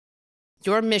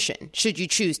Your mission, should you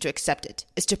choose to accept it,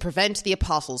 is to prevent the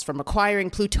Apostles from acquiring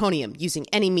plutonium using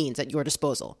any means at your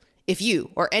disposal. If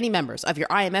you or any members of your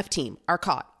IMF team are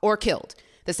caught or killed,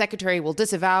 the Secretary will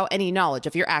disavow any knowledge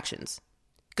of your actions.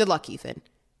 Good luck, Ethan.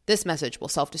 This message will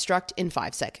self-destruct in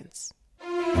 5 seconds.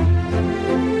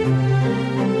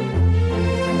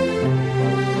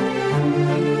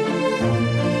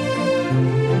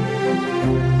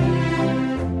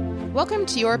 Welcome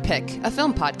to Your Pick, a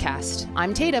film podcast.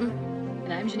 I'm Tatum.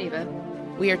 And I'm Geneva.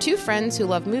 We are two friends who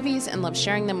love movies and love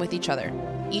sharing them with each other.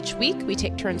 Each week, we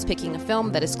take turns picking a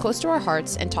film that is close to our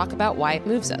hearts and talk about why it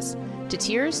moves us, to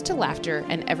tears, to laughter,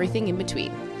 and everything in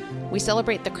between. We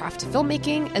celebrate the craft of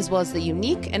filmmaking, as well as the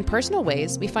unique and personal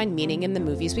ways we find meaning in the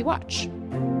movies we watch.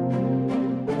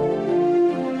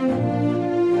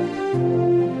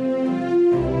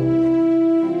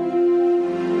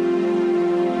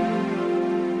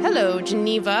 Hello,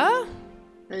 Geneva.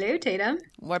 Hello, Tatum.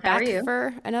 We're back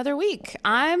for another week.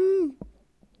 I'm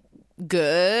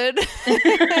good.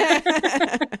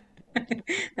 That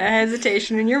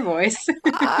hesitation in your voice.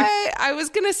 I was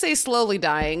gonna say slowly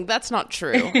dying. That's not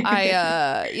true.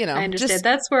 I understand.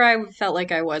 That's where I felt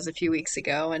like I was a few weeks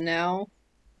ago, and now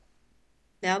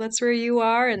that's where you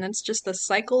are, and that's just the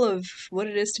cycle of what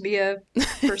it is to be a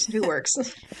person who works.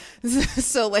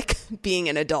 So, like, being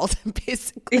an adult,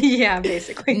 basically. Yeah,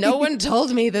 basically. No one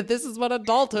told me that this is what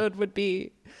adulthood would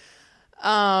be.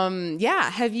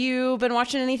 Yeah. Have you been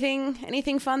watching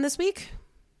anything fun this week?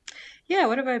 Yeah,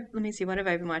 what have I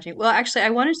been watching? Well, actually,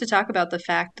 I wanted to talk about the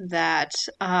fact that,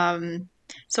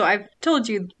 so I've told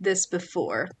you this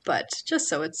before, but just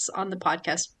so it's on the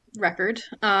podcast record.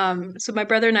 So my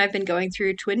brother and I have been going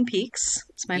through Twin Peaks.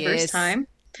 It's my first time.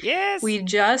 Yes. We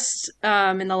just,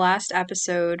 in the last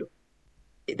episode,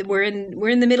 we're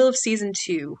in the middle of season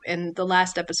 2, and the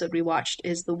last episode we watched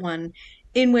is the one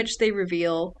in which they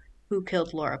reveal who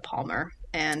killed Laura Palmer.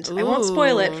 And I won't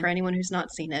spoil it for anyone who's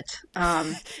not seen it.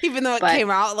 Even though it came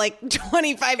out like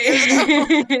 25 years ago.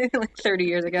 Like 30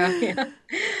 years ago, yeah.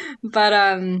 But,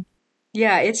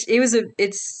 yeah,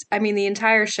 I mean, the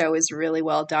entire show is really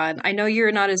well done. I know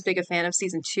you're not as big a fan of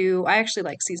season 2. I actually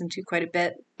like season 2 quite a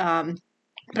bit.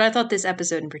 But I thought this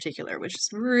episode in particular was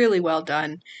just really well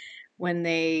done when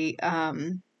they,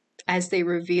 as they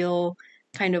reveal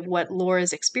kind of what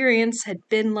Laura's experience had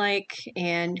been like,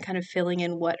 and kind of filling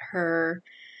in what her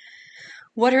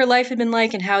life had been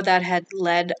like and how that had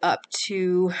led up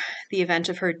to the event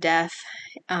of her death.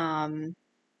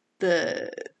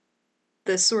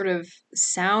 The sort of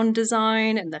sound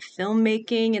design and the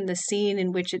filmmaking and the scene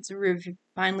in which it's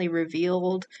finally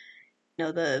revealed,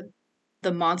 the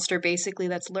monster basically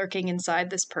that's lurking inside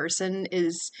this person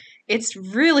it's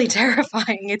really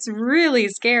terrifying. It's really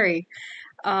scary.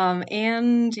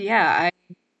 And yeah,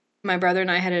 my brother and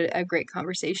I had a great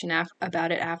conversation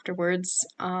about it afterwards.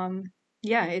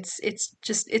 Yeah,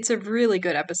 it's a really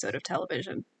good episode of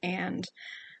television, and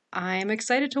I'm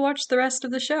excited to watch the rest of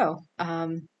the show.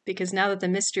 Because now that the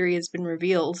mystery has been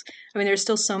revealed, I mean, there's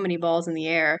still so many balls in the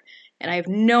air, and I have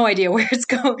no idea where it's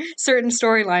going. Certain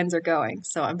storylines are going,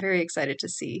 so I'm very excited to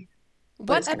see.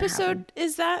 What episode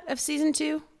is that of season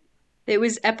 2? It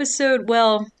was the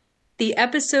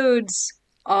episodes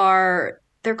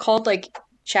they're called like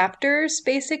chapters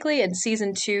basically, and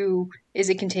season 2 is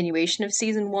a continuation of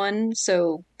season 1.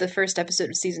 So the first episode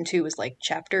of season 2 was like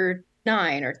chapter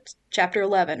 9 or chapter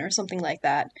 11 or something like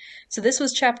that. So this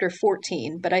was chapter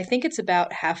 14, but I think it's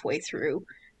about halfway through,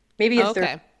 maybe a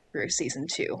third through season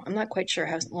 2. I'm not quite sure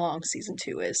how long season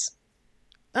 2 is.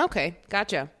 Okay,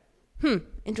 gotcha.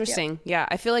 Interesting. Yeah,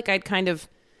 I feel like I'd kind of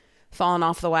fallen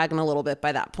off the wagon a little bit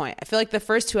by that point. I feel like the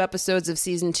first 2 episodes of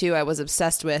season 2 I was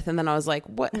obsessed with, and then I was like,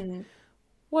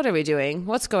 what are we doing?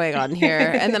 What's going on here?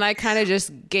 And then I kind of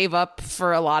just gave up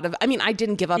for a lot of, I mean, I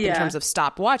didn't give up in terms of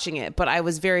stop watching it, but I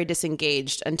was very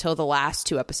disengaged until the last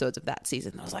 2 episodes of that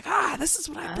season. I was like, this is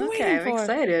what I've been waiting for. I'm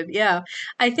excited. Yeah.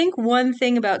 I think one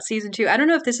thing about season 2, I don't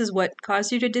know if this is what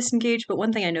caused you to disengage, but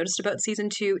one thing I noticed about season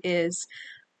 2 is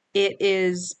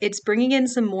it's bringing in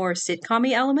some more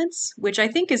sitcom-y elements, which I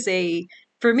think is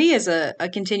for me is a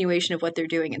continuation of what they're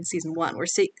doing in season 1, where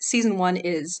season 1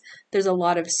 there's a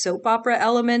lot of soap opera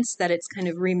elements that it's kind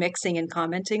of remixing and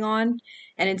commenting on.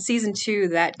 And in season 2,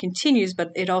 that continues, but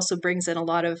it also brings in a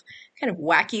lot of kind of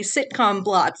wacky sitcom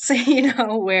plots,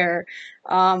 where,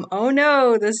 oh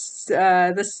no,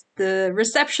 the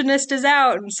receptionist is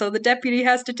out, and so the deputy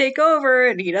has to take over,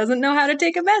 and he doesn't know how to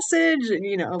take a message,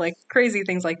 and, like crazy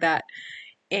things like that.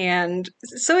 And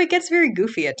so it gets very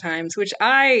goofy at times, which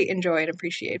I enjoy and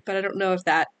appreciate, but I don't know if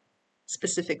that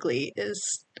specifically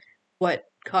is what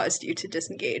caused you to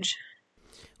disengage.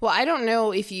 Well, I don't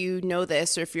know if you know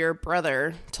this or if your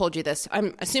brother told you this.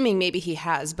 I'm assuming maybe he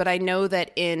has, but I know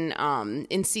that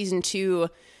in season 2,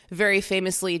 very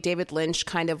famously, David Lynch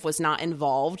kind of was not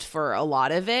involved for a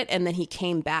lot of it, and then he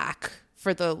came back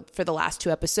for the last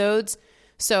 2 episodes.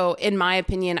 So in my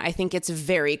opinion, I think it's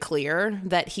very clear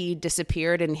that he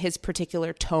disappeared and his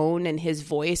particular tone and his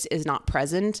voice is not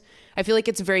present. I feel like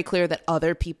it's very clear that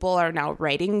other people are now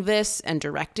writing this and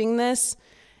directing this.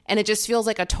 And it just feels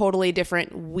like a totally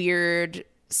different, weird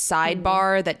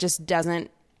sidebar that just doesn't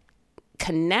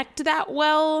connect that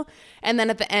well. And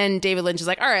then at the end, David Lynch is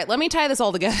like, all right, let me tie this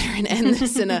all together and end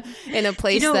this in a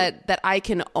place that I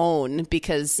can own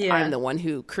because I'm the one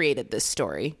who created this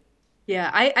story.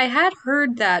 Yeah, I had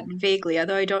heard that vaguely,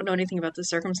 although I don't know anything about the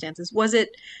circumstances. Was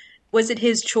it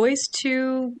his choice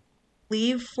to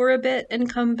leave for a bit and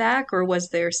come back, or was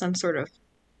there some sort of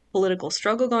political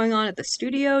struggle going on at the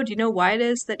studio? Do you know why it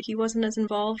is that he wasn't as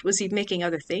involved? Was he making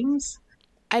other things?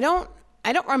 I don't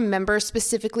remember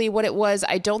specifically what it was.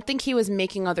 I don't think he was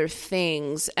making other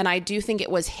things, and I do think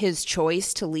it was his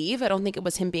choice to leave. I don't think it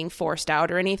was him being forced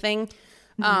out or anything.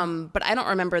 But I don't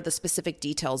remember the specific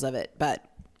details of it, but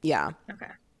yeah. Okay.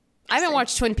 I haven't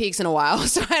watched Twin Peaks in a while,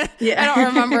 so I don't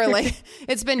remember. Like,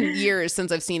 it's been years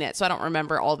since I've seen it, so I don't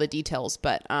remember all the details.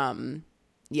 But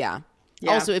yeah.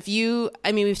 Also,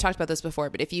 we've talked about this before,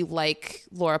 but if you like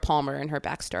Laura Palmer and her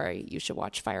backstory, you should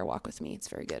watch Fire Walk with Me. It's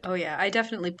very good. Oh yeah, I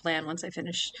definitely plan once I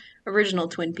finish original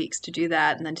Twin Peaks to do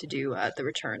that, and then to do The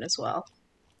Return as well.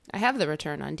 I have The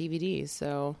Return on DVD,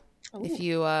 so if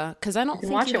you, because I don't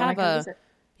think you have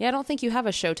I don't think you have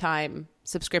a Showtime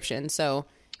subscription, so.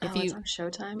 It's on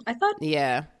Showtime? I thought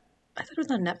it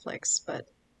was on Netflix, but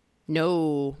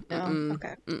no.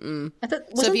 Okay. I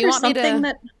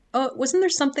thought wasn't there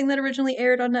something that originally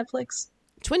aired on Netflix?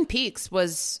 Twin Peaks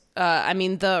was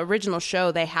the original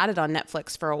show. They had it on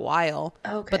Netflix for a while.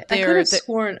 Okay, but I could have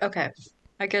sworn. Okay,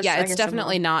 I guess it's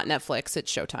definitely not Netflix.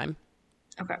 It's Showtime.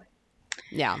 Okay.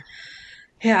 Yeah.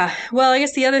 Yeah. Well, I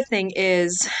guess the other thing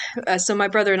is, so my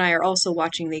brother and I are also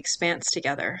watching The Expanse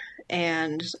together.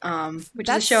 And which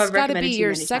is a show I've recommended to you many times. That's got to be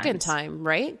your second time,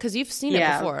 right? Because you've seen it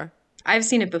before. I've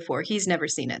seen it before. He's never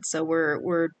seen it. So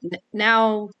we're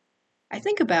now, I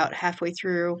think, about halfway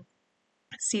through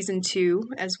season 2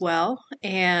 as well.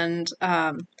 And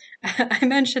I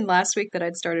mentioned last week that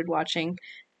I'd started watching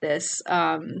this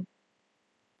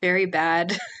very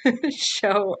bad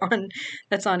show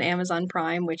that's on Amazon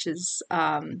Prime, which is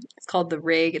it's called The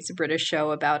Rig. It's a British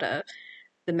show about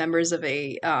the members of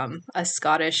a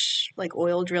Scottish like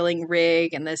oil drilling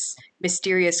rig, and this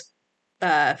mysterious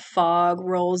fog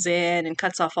rolls in and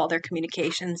cuts off all their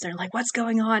communications. They're like, what's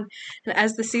going on? And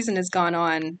as the season has gone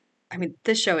on, I mean,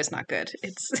 this show is not good.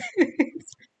 It's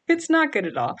it's not good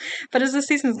at all. But as the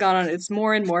season's gone on, it's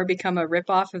more and more become a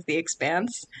ripoff of The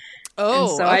Expanse. Oh,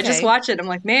 and so I just watch it. I'm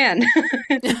like, man,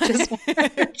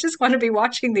 just want to be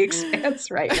watching The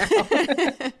Expanse right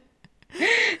now.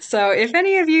 So if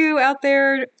any of you out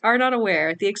there are not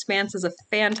aware, The Expanse is a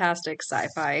fantastic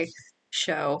sci-fi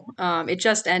show. It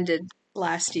just ended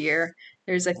last year.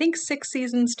 There's, I think, 6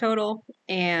 seasons total,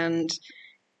 and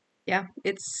yeah,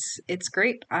 it's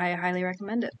great. I highly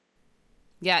recommend it.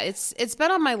 Yeah, it's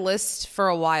been on my list for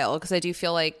a while because I do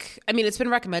feel like, I mean, it's been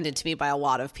recommended to me by a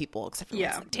lot of people, except for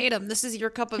like, Tatum, this is your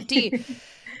cup of tea.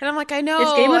 And I'm like, I know.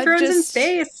 It's Game of Thrones in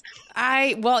space.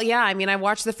 I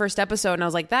watched the first episode and I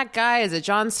was like, that guy is a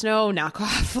Jon Snow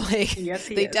knockoff. Like, yes,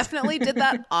 they definitely did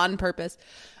that on purpose.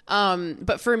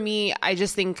 But for me, I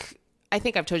think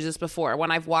I've told you this before.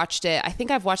 When I've watched it, I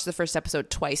think I've watched the first episode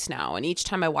twice now. And each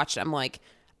time I watch it, I'm like,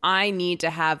 I need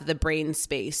to have the brain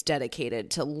space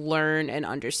dedicated to learn and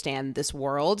understand this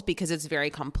world because it's very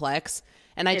complex.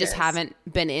 And I just haven't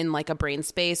been in like a brain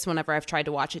space whenever I've tried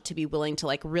to watch it to be willing to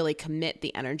like really commit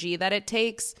the energy that it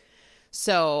takes.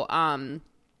 So I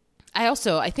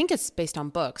think it's based on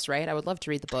books, right? I would love to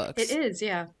read the books. It is,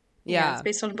 yeah. Yeah, it's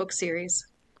based on a book series.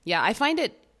 Yeah, I find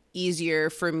it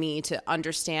easier for me to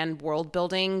understand world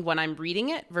building when I'm reading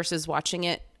it versus watching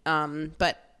it.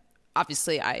 But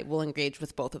obviously I will engage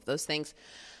with both of those things.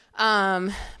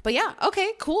 But yeah,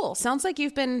 okay, cool. Sounds like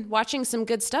you've been watching some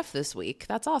good stuff this week.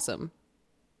 That's awesome.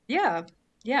 Yeah.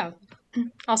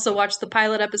 Also watched the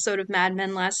pilot episode of Mad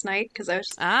Men last night because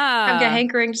I'm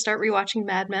hankering to start rewatching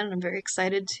Mad Men, and I'm very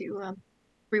excited to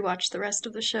rewatch the rest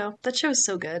of the show. That show is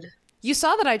so good. You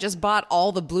saw that I just bought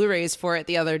all the Blu-rays for it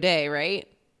the other day, right?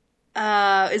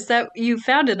 Is that you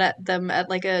found them at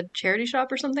like a charity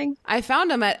shop or something? I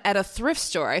found them at a thrift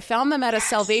store. I found them at a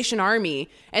Salvation Army,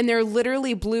 and they're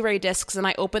literally Blu-ray discs, and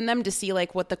I opened them to see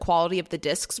like what the quality of the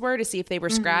discs were, to see if they were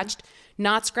scratched.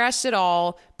 Not scratched at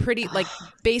all. Pretty, like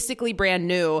basically brand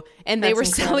new. And they were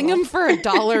selling them for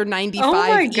 $1.95 Oh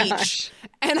my each. gosh.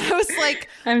 And I was like,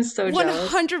 I'm so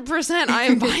jealous. 100% I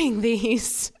am buying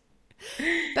these.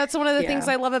 That's one of the things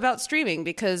Yeah. I love about streaming,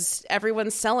 because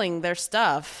everyone's selling their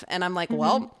stuff. And I'm like,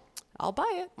 well, I'll buy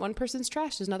it. One person's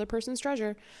trash is another person's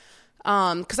treasure.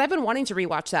 Because I've been wanting to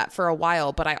rewatch that for a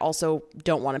while, but I also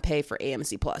don't want to pay for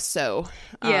AMC Plus. So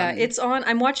Yeah, it's on.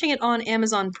 I'm watching it on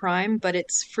Amazon Prime, but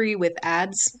it's free with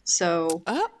ads. So,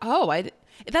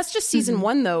 that's just season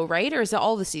one though, right? Or is it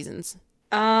all the seasons?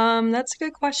 that's a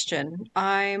good question.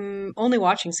 I'm only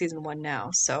watching season 1 now,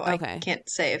 so Okay. I can't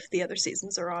say if the other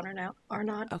seasons are on or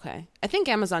not. Okay, I think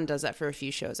Amazon does that for a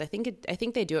few shows. I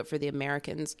think they do it for the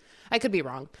Americans. I could be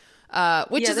wrong.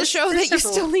 Which Yeah, is a there's- show there's that you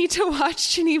several. still need to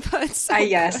watch, Geneva. It's so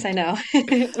Yes, I know.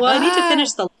 Well, I need to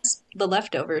finish the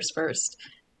leftovers first.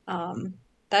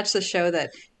 That's the show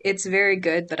that it's very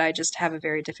good, but I just have a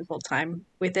very difficult time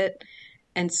with it,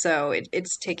 and so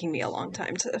it's taking me a long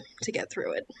time to get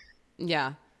through it.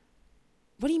 Yeah.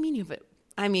 What do you mean you have it?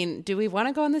 I mean, do we want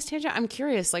to go on this tangent? I'm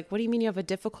curious. Like, what do you mean you have a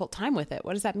difficult time with it?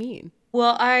 What does that mean?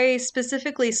 Well, I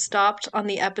specifically stopped on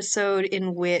the episode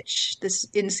in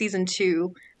season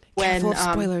 2 when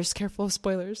Careful of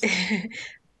spoilers.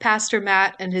 Pastor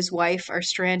Matt and his wife are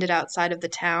stranded outside of the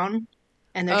town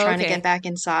and they're trying to okay. get back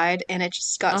inside, and it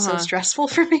just got so stressful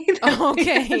for me.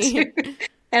 Okay.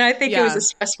 And I think it was Yeah. a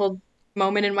stressful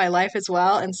moment in my life as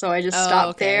well, and so I just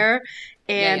stopped okay. there.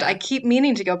 And yeah. I keep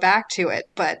meaning to go back to it,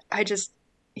 but I just,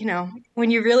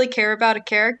 when you really care about a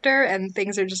character and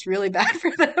things are just really bad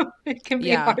for them, it can be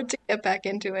Yeah. hard to get back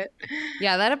into it.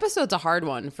 Yeah, that episode's a hard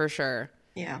one for sure.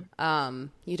 Yeah.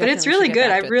 You But it's definitely really should get good.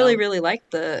 back I to it, really, though. really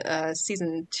liked the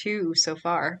season 2 so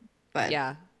far. But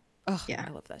Yeah. Oh, Yeah.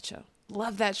 I love that show.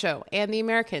 Love that show. And The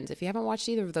Americans. If you haven't watched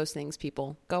either of those things,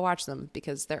 people, go watch them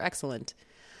because they're excellent.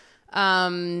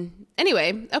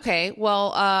 Anyway, okay.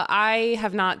 Well, I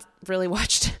have not really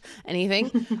watched anything.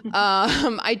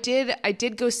 I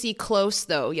did go see Close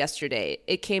though yesterday.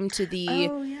 It came to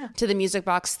the Music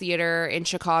Box Theater in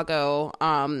Chicago.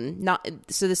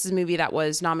 So this is a movie that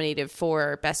was nominated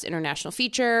for Best International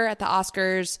Feature at the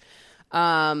Oscars.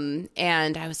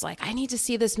 And I was like, I need to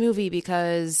see this movie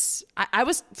because I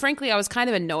was kind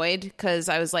of annoyed because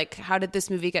I was like, how did this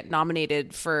movie get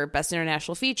nominated for Best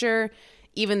International Feature?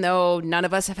 Even though none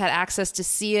of us have had access to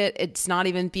see it, it's not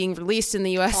even being released in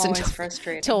the US Always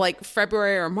frustrating. until like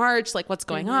February or March. Like, what's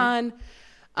going on?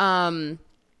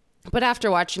 But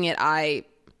after watching it,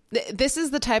 this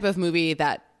is the type of movie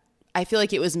that I feel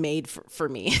like it was made for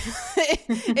me.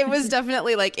 It was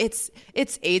definitely like, it's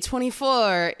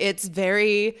A24. It's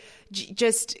very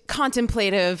just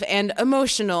contemplative and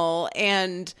emotional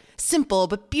and simple,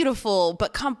 but beautiful,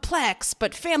 but complex,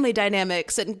 but family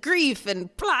dynamics and grief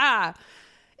and blah.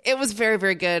 It was very,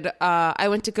 very good. I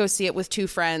went to go see it with two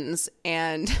friends,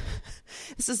 and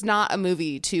this is not a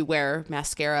movie to wear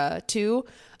mascara to.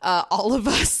 All of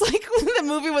us, like, when the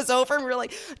movie was over, and we were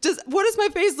like, what does my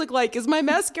face look like? Is my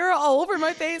mascara all over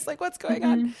my face? Like, what's going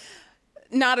on?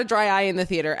 Not a dry eye in the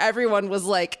theater. Everyone in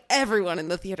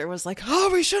the theater was like, oh,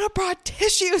 we should have brought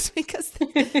tissues because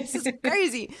this is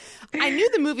crazy. I knew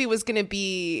the movie was going to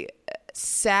be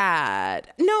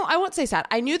sad. No, I won't say sad.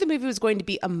 I knew the movie was going to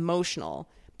be emotional,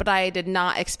 but I did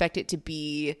not expect it to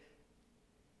be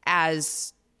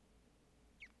as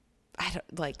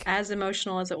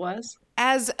emotional as it was.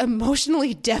 As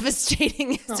emotionally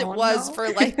devastating as it was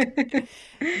for like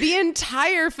the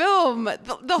entire film,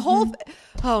 the whole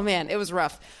oh man, it was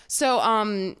rough. So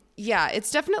yeah, it's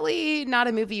definitely not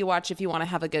a movie you watch if you want to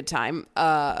have a good time,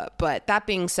 but that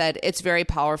being said, it's very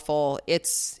powerful.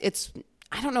 It's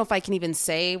I don't know if I can even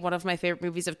say one of my favorite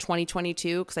movies of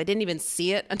 2022 because I didn't even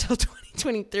see it until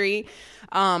 2023.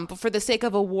 But for the sake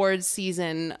of awards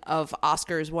season of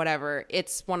Oscars, whatever,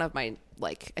 it's one of my,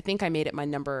 like, I think I made it my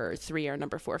number 3 or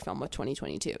number 4 film of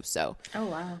 2022. So, Oh,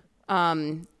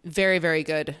 wow. very, very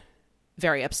good,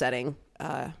 very upsetting.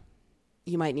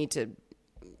 You might need to,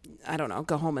 I don't know,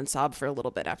 go home and sob for a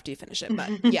little bit after you finish it.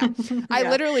 But yeah, I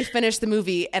literally finished the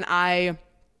movie and I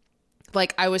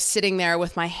was sitting there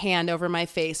with my hand over my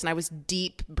face and I was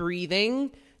deep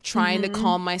breathing, trying to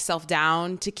calm myself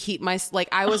down to keep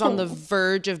I was on the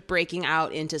verge of breaking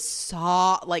out into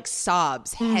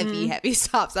sobs, heavy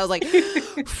sobs. I was like,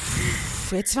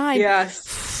 it's fine.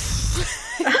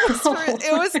 Yes.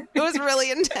 It was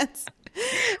really intense.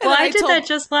 Well, I did that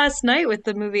just last night with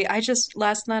the movie.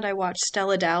 Last night I watched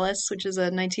Stella Dallas, which is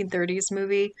a 1930s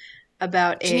movie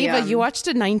about Geneva, you watched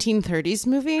a 1930s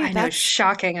movie? I know,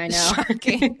 shocking, I know.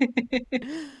 Shocking.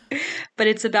 But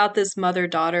it's about this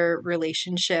mother-daughter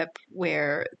relationship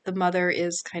where the mother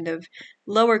is kind of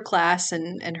lower class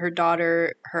and her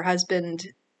daughter, her husband,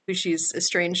 who she's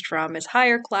estranged from, is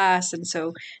higher class. And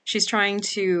so she's trying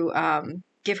to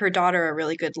give her daughter a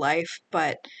really good life.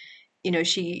 But,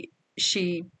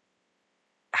 she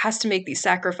has to make these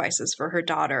sacrifices for her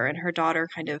daughter, and her daughter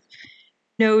kind of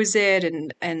knows it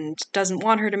and doesn't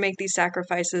want her to make these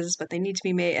sacrifices, but they need to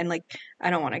be made. And I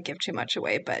don't want to give too much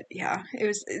away, but yeah, it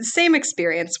was the same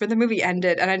experience where the movie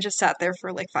ended and I just sat there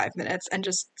for 5 minutes and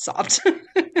just sobbed.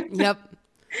 Yep.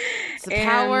 It's the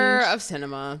power of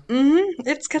cinema. Mm-hmm,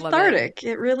 it's cathartic.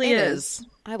 It really is.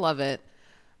 I love it.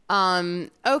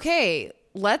 Okay,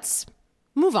 let's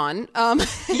move on.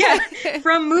 Yeah,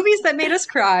 from movies that made us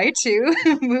cry to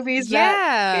movies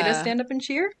that made us stand up and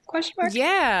cheer? ?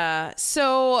 Yeah.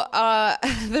 So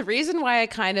the reason why I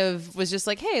kind of was just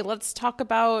like, hey, let's talk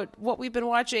about what we've been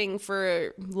watching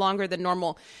for longer than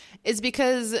normal is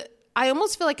because I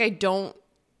almost feel like I don't,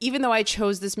 even though I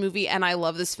chose this movie and I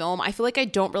love this film, I feel like I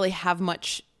don't really have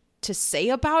much to say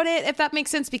about it, if that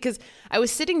makes sense, because I was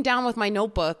sitting down with my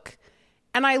notebook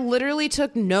and I literally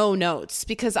took no notes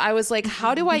because I was like,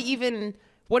 what do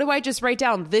I just write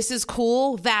down? This is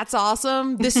cool. That's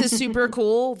awesome. This is super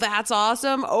cool. That's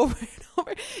awesome. Over and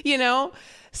over,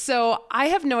 So I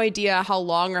have no idea how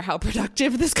long or how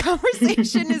productive this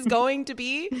conversation is going to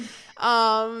be.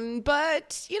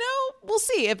 But, we'll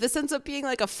see. If this ends up being a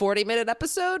 40-minute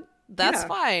episode, that's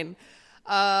fine.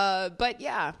 But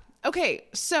yeah. Okay.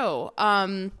 So,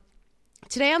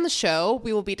 today on the show,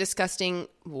 we will be discussing.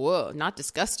 Whoa, not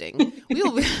disgusting. We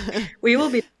will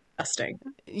be disgusting.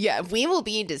 Yeah, we will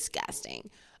be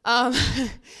disgusting.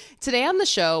 Today on the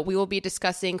show, we will be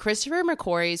discussing Christopher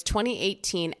McQuarrie's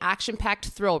 2018 action-packed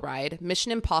thrill ride,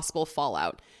 Mission Impossible: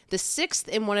 Fallout, the sixth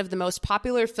in one of the most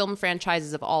popular film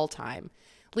franchises of all time.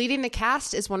 Leading the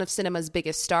cast is one of cinema's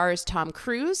biggest stars, Tom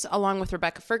Cruise, along with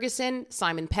Rebecca Ferguson,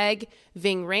 Simon Pegg,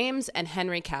 Ving Rhames, and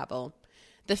Henry Cavill.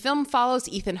 The film follows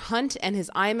Ethan Hunt and his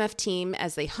IMF team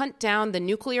as they hunt down the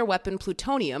nuclear weapon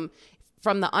plutonium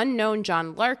from the unknown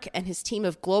John Lark and his team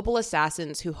of global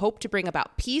assassins who hope to bring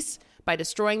about peace by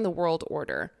destroying the world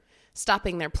order.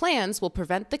 Stopping their plans will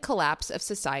prevent the collapse of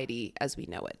society as we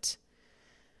know it.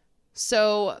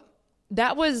 So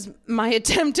that was my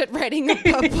attempt at writing a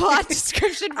plot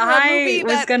description for a movie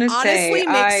that honestly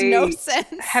makes no sense.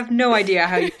 I have no idea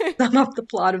how you sum up the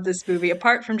plot of this movie,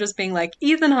 apart from just being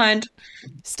Ethan Hunt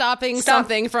stopping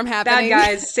something from happening. Bad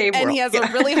guys save world. And he has a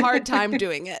really hard time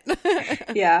doing it.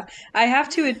 Yeah. I have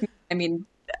to admit,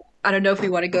 I don't know if we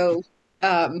want to go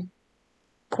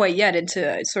quite yet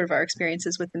into sort of our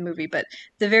experiences with the movie, but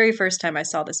the very first time I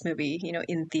saw this movie,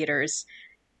 in theaters,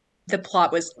 the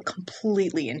plot was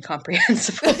completely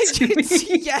incomprehensible to me.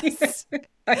 Yes.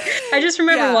 I just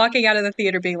remember walking out of the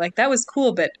theater being like, that was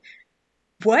cool, but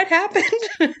what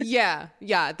happened? Yeah.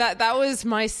 That was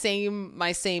my same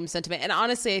sentiment. And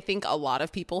honestly, I think a lot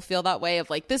of people feel that way of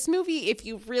this movie, if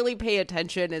you really pay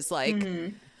attention, is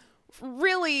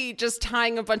really just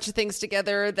tying a bunch of things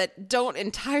together that don't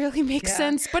entirely make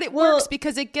sense, but it works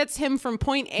because it gets him from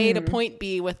point A to point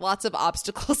B with lots of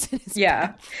obstacles in his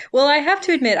path. Well, I have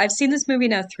to admit, I've seen this movie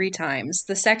now 3 times.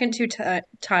 The second 2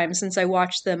 times since I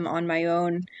watched them on my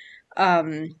own,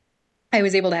 I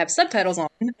was able to have subtitles on,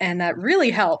 and that really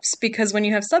helps because when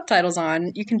you have subtitles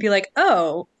on, you can be like,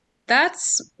 oh,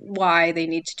 that's why they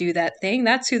need to do that thing.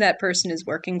 That's who that person is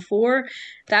working for.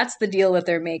 That's the deal that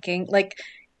they're making.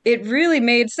 It really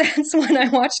made sense when I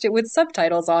watched it with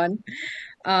subtitles on.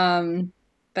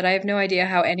 But I have no idea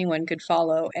how anyone could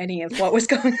follow any of what was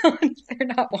going on if they're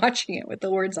not watching it with the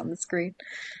words on the screen.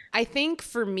 I think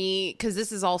for me, because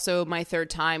this is also my 3rd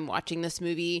time watching this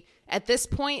movie, at this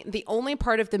point, the only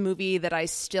part of the movie that I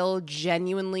still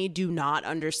genuinely do not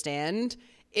understand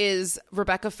is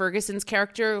Rebecca Ferguson's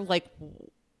character.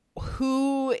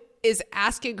 Who is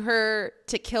asking her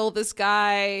to kill this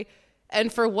guy?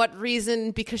 And for what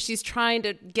reason? Because she's trying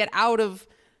to get out of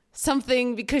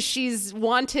something, because she's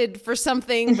wanted for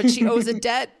something, but she owes a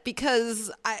debt because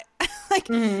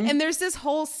and there's this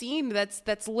whole scene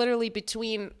that's literally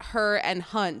between her and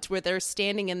Hunt where they're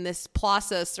standing in this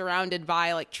plaza surrounded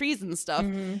by trees and stuff.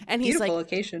 And he's beautiful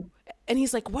location. And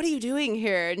he's like, what are you doing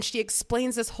here? And she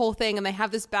explains this whole thing, and they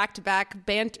have this back-to-back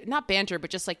not banter, but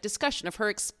just discussion of her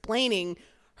explaining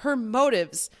her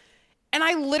motives. And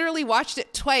I literally watched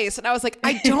it twice, and I was like,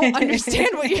 I don't understand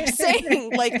what you're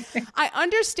saying. I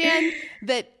understand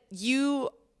that you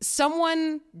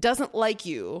someone doesn't like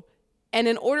you, and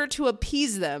in order to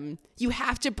appease them, you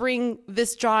have to bring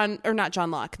this not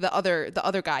John Locke, the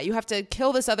other guy. You have to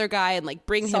kill this other guy and like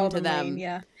bring him to Solomon them. Lane,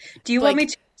 yeah. Do you want me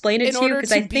to explain it to you?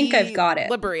 Because I think I've got it.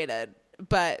 Liberated.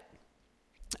 But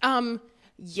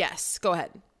yes, go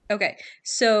ahead. Okay.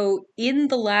 So in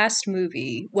the last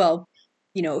movie, well,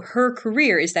 her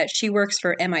career is that she works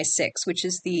for MI6, which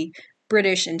is the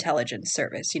British intelligence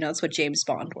service. That's what James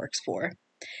Bond works for.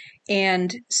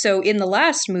 And so in the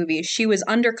last movie, she was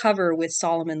undercover with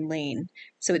Solomon Lane.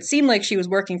 So it seemed like she was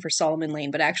working for Solomon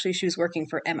Lane, but actually she was working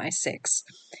for MI6.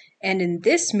 And in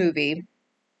this movie,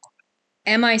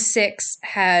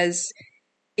 MI6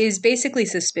 is basically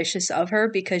suspicious of her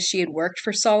because she had worked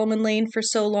for Solomon Lane for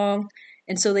so long.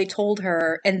 And so they told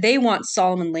her, and they want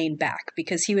Solomon Lane back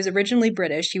because he was originally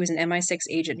British. He was an MI6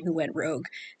 agent who went rogue.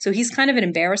 So he's kind of an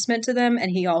embarrassment to them.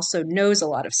 And he also knows a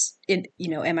lot of,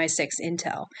 MI6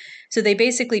 intel. So they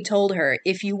basically told her,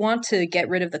 if you want to get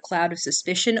rid of the cloud of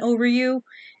suspicion over you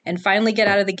and finally get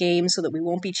out of the game so that we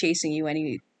won't be chasing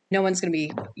you no one's going to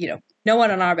be, no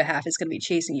one on our behalf is going to be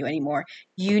chasing you anymore.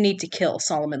 You need to kill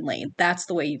Solomon Lane. That's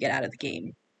the way you get out of the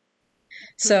game.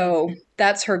 So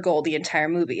that's her goal the entire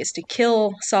movie, is to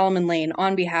kill Solomon Lane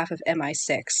on behalf of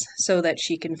MI6 so that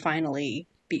she can finally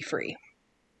be free.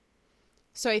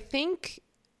 So I think,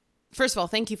 first of all,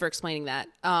 thank you for explaining that.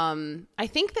 I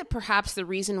think that perhaps the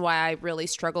reason why I really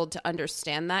struggled to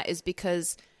understand that is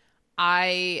because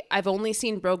I've only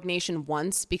seen Rogue Nation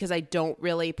once because I don't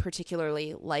really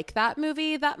particularly like that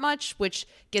movie that much, which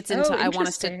gets into I want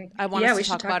us to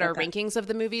talk about our rankings of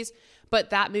the movies.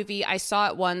 But that movie, I saw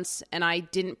it once and I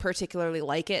didn't particularly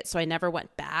like it, so I never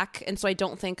went back. And so I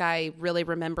don't think I really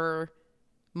remember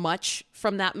much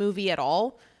from that movie at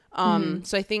all.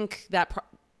 So I think that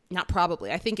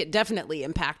I think it definitely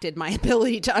impacted my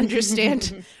ability to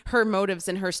understand her motives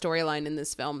and her storyline in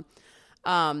this film.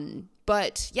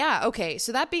 But yeah, okay.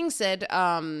 So that being said,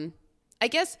 I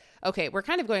guess, okay, we're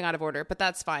kind of going out of order, but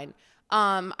that's fine.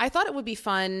 I thought it would be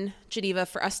fun, Geneva,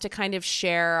 for us to kind of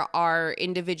share our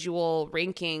individual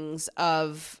rankings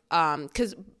of,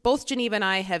 because both Geneva and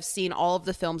I have seen all of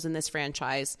the films in this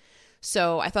franchise.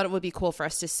 So I thought it would be cool for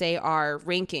us to say our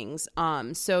rankings.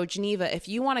 So Geneva, if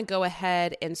you want to go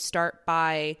ahead and start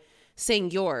by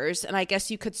saying yours, and I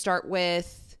guess you could start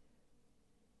with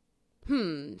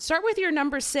your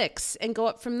number 6 and go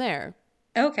up from there.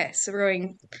 Okay, so we're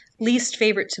going least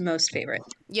favorite to most favorite.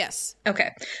 Yes.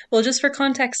 Okay. Well, just for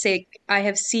context's sake, I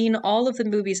have seen all of the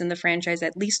movies in the franchise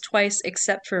at least twice,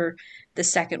 except for the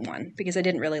second one, because I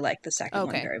didn't really like the second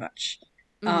one very much.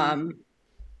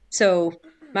 So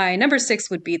my number 6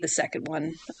 would be the second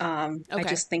one. I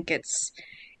just think it's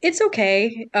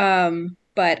okay.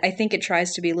 But I think it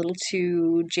tries to be a little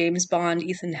too James Bond.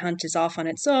 Ethan Hunt is off on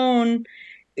its own.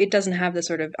 It doesn't have the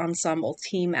sort of ensemble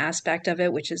team aspect of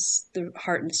it, which is the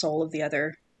heart and soul of the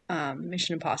other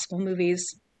Mission Impossible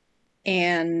movies.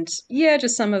 And yeah,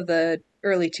 just some of the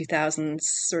early 2000s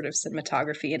sort of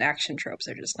cinematography and action tropes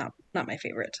are just not my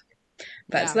favorite.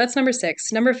 But so that's number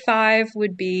 6. Number 5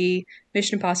 would be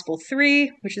Mission Impossible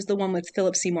 3, which is the one with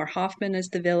Philip Seymour Hoffman as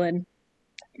the villain,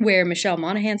 where Michelle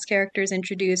Monaghan's character is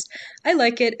introduced. I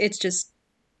like it. It's just,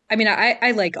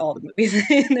 I like all the movies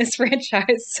in this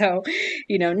franchise, so,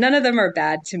 none of them are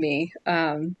bad to me.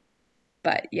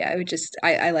 But yeah,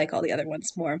 I like all the other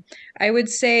ones more. I would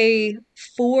say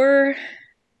 4,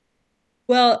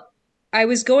 well, I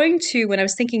was going to, when I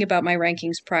was thinking about my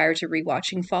rankings prior to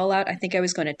rewatching Fallout, I think I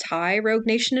was going to tie Rogue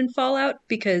Nation and Fallout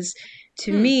because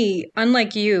to me,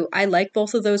 unlike you, I like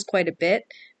both of those quite a bit.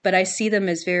 But I see them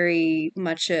as very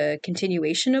much a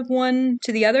continuation of one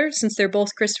to the other. Since they're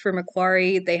both Christopher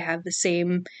McQuarrie, they have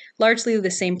largely the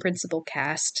same principal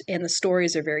cast, and the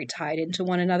stories are very tied into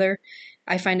one another.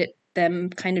 I find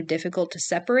them kind of difficult to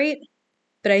separate.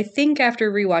 But I think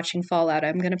after rewatching Fallout,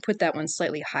 I'm going to put that one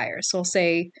slightly higher. So I'll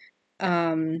say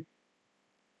Rogue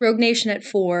Nation at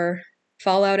 4,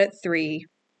 Fallout at 3.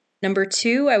 Number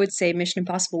 2, I would say Mission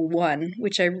Impossible 1,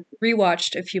 which I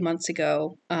rewatched a few months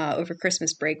ago over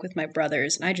Christmas break with my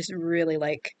brothers, and I just really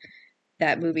like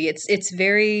that movie. It's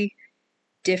very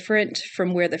different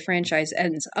from where the franchise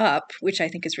ends up, which I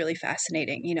think is really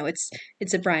fascinating.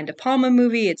 It's a Brian De Palma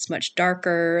movie. It's much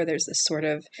darker. There's this sort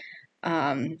of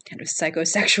kind of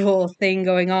psychosexual thing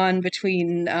going on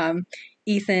between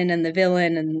Ethan and the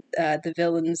villain, and the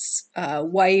villain's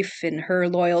wife and her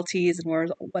loyalties, and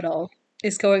what all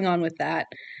is going on with that.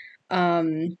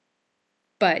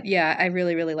 But yeah, I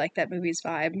really, really like that movie's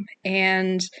vibe.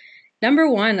 And number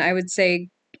 1, I would say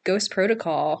Ghost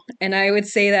Protocol. And I would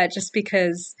say that just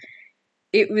because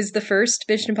it was the first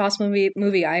Mission Impossible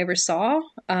movie I ever saw.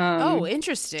 Oh,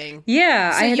 interesting.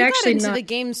 Yeah, So I had you got actually into not the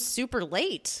game super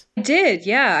late. I did.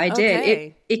 Yeah, I did.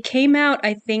 Okay. It came out,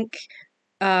 I think,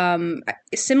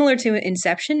 similar to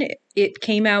Inception. It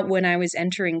came out when I was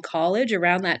entering college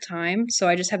around that time. So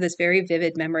I just have this very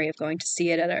vivid memory of going to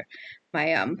see it at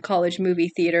my college movie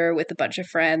theater with a bunch of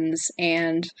friends,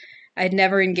 and I'd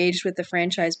never engaged with the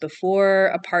franchise before,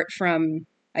 apart from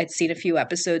I'd seen a few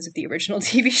episodes of the original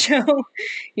TV show,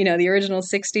 the original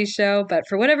 60s show, but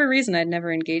for whatever reason, I'd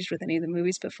never engaged with any of the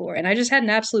movies before. And I just had an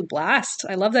absolute blast.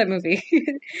 I love that movie.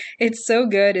 It's so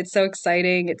good. It's so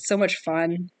exciting. It's so much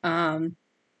fun.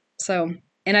 So,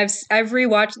 and I've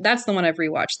rewatched, that's the one I've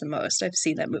rewatched the most. I've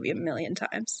seen that movie a million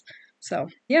times. So,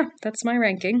 yeah, that's my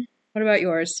ranking. What about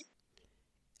yours?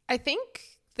 I think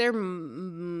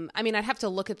I'd have to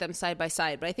look at them side by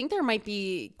side, but I think there might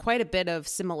be quite a bit of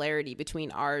similarity between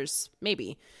ours,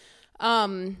 maybe.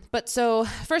 But so,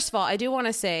 first of all, I do want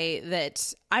to say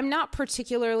that I'm not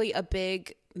particularly a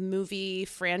big movie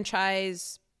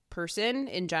franchise person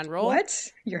in general. What?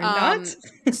 You're not?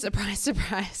 Surprise,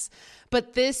 surprise.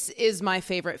 But this is my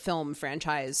favorite film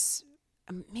franchise.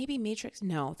 Maybe Matrix?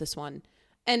 No, this one.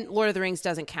 And Lord of the Rings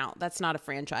doesn't count. That's not a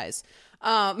franchise.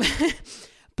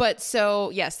 But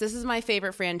so, yes, this is my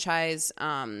favorite franchise.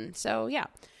 So, yeah.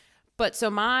 But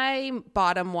so my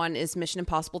bottom one is Mission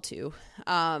Impossible 2,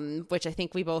 which I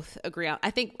think we both agree on. I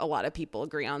think a lot of people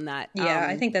agree on that. Yeah,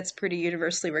 I think that's pretty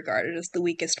universally regarded as the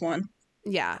weakest one.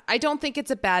 Yeah, I don't think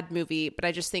it's a bad movie, but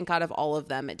I just think out of all of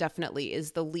them, it definitely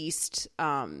is the least,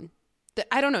 I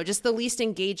don't know, just the least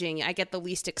engaging. I get the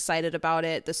least excited about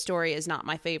it. The story is not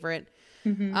my favorite.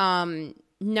 Mm-hmm.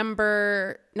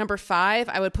 Number 5,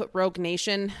 I would put Rogue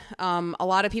Nation. A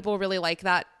lot of people really like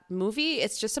that movie.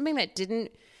 It's just something that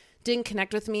didn't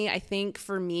connect with me. I think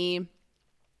for me,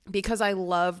 because I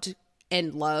loved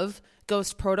and love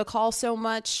Ghost Protocol so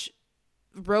much,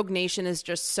 Rogue Nation is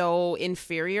just so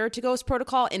inferior to Ghost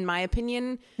Protocol, in my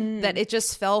opinion, that it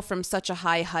just fell from such a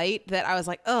high height that I was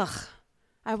like, ugh,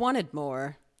 I wanted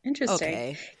more. Interesting.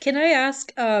 Okay. Can I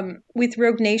ask, with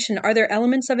Rogue Nation, are there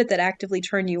elements of it that actively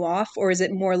turn you off, or is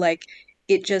it more like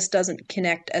it just doesn't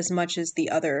connect as much as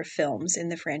the other films in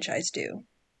the franchise do?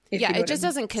 Yeah, it just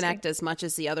doesn't connect as much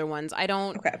as the other ones.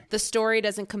 The story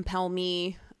doesn't compel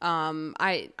me.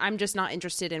 I'm just not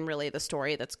interested in really the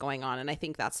story that's going on, and I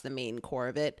think that's the main core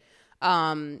of it.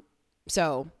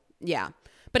 So yeah.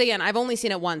 But again, I've only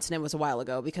seen it once, and it was a while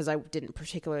ago because I didn't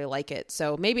particularly like it.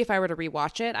 So maybe if I were to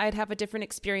rewatch it, I'd have a different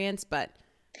experience. But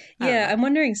yeah, I'm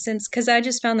wondering because I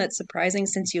just found that surprising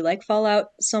since you like Fallout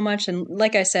so much. And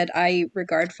like I said, I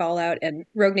regard Fallout and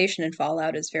Rogue Nation and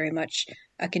Fallout as very much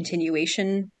a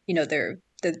continuation. They're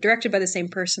directed by the same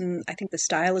person. I think the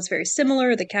style is very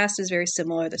similar. The cast is very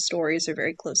similar. The stories are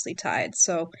very closely tied.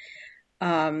 So,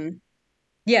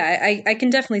 yeah, I can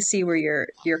definitely see where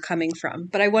you're coming from,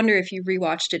 but I wonder if you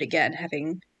rewatched it again,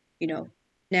 having,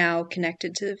 now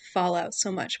connected to Fallout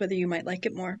so much, whether you might like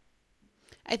it more.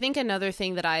 I think another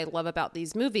thing that I love about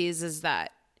these movies is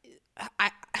that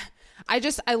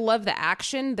I love the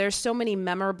action. There's so many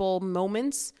memorable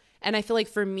moments. And I feel like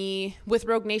for me, with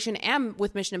Rogue Nation and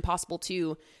with Mission Impossible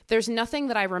 2, there's nothing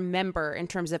that I remember in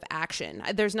terms of action.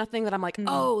 There's nothing that I'm like,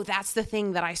 oh, that's the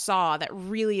thing that I saw that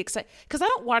really excited. Because I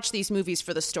don't watch these movies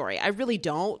for the story. I really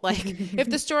don't. Like,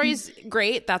 if the story's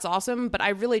great, that's awesome. But I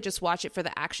really just watch it for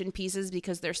the action pieces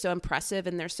because they're so impressive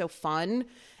and they're so fun.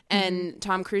 And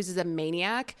Tom Cruise is a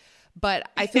maniac. But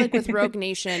I feel like with Rogue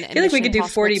Nation and I feel like Mission we could do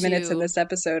 40 Impossible minutes 2, in this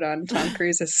episode on Tom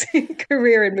Cruise's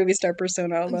career and movie star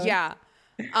persona alone. Yeah.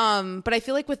 But I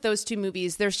feel like with those two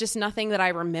movies, there's just nothing that I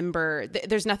remember.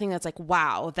 There's nothing that's like,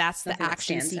 wow, that's the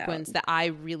action sequence that I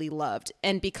really loved.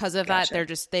 And because of that,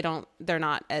 they're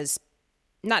not as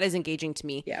engaging to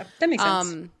me. Yeah, that makes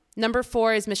sense. Number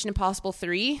 4 is Mission Impossible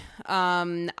 3.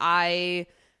 I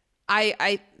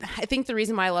think the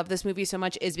reason why I love this movie so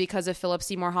much is because of Philip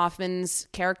Seymour Hoffman's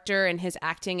character and his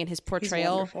acting and his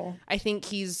portrayal. He's wonderful. I think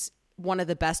he's one of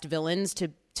the best villains to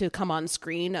come on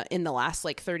screen in the last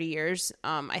 30 years.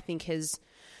 I think his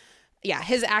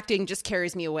acting just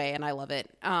carries me away and I love it.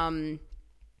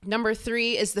 Number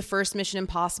 3 is the first Mission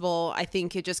Impossible. I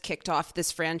think it just kicked off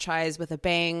this franchise with a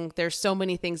bang. There's so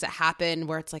many things that happen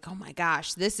where it's like, oh my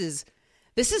gosh, this is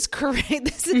great.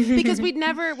 This is because we'd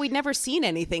never seen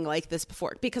anything like this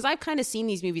before, because I've kind of seen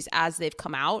these movies as they've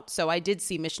come out. So I did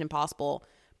see Mission Impossible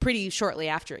pretty shortly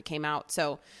after it came out.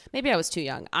 So maybe I was too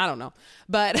young. I don't know.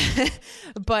 But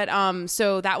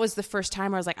so that was the first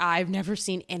time I was like, I've never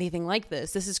seen anything like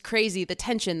this. This is crazy. The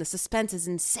tension, the suspense is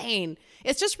insane.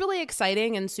 It's just really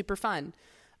exciting and super fun.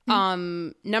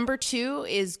 Number 2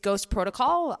 is Ghost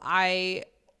Protocol. I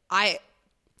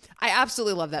I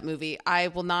absolutely love that movie. I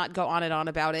will not go on and on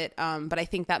about it, but I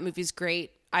think that movie's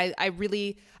great. I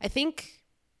think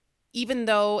even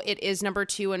though it is number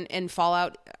two and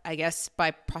Fallout, I guess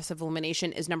by process of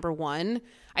elimination is number one,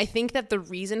 I think that the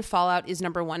reason Fallout is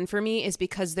number one for me is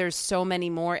because there's so many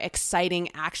more exciting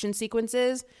action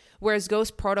sequences. Whereas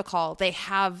Ghost Protocol, they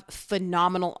have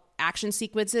phenomenal action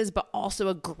sequences, but also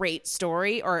a great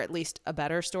story, or at least a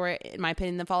better story, in my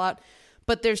opinion, than Fallout.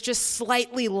 But there's just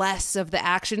slightly less of the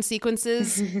action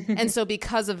sequences. And so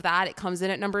because of that, it comes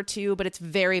in at number two, but it's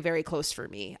very, very close for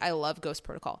me. I love Ghost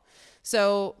Protocol.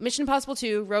 So Mission Impossible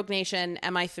 2, Rogue Nation,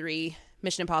 MI3,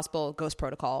 Mission Impossible, Ghost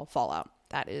Protocol, Fallout.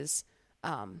 That is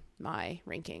my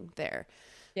ranking there.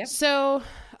 Yep. So,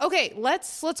 okay,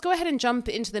 let's go ahead and jump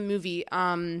into the movie.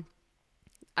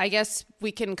 I guess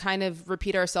we can kind of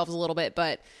repeat ourselves a little bit,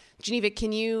 but Geneva,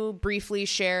 can you briefly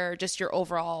share just your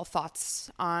overall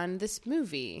thoughts on this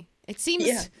movie? It seems,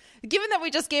 given that we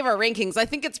just gave our rankings, I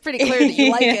think it's pretty clear that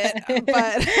you like it.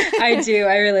 But I do.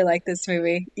 I really like this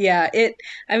movie. Yeah,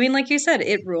 I mean, like you said,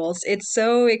 it rules. It's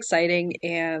so exciting,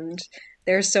 and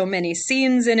there's so many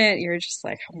scenes in it. You're just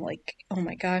like, I'm like, oh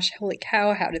my gosh, holy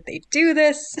cow, how did they do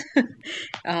this?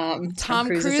 Tom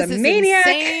Cruise is a is maniac.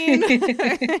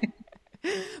 Insane.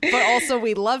 But also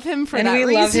we love him for that reason. And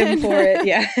we love him for it,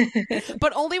 yeah.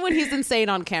 But only when he's insane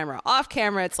on camera. Off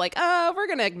camera, it's like, we're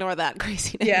going to ignore that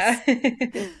craziness. Yeah.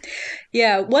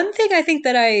 Yeah, one thing I think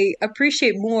that I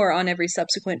appreciate more on every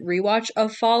subsequent rewatch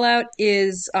of Fallout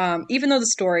is, even though the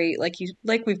story, like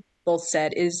we've both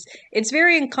said, it's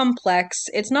very complex.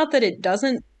 It's not that it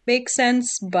doesn't make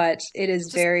sense, but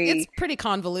it's pretty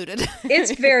convoluted.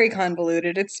 It's very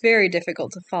convoluted. It's very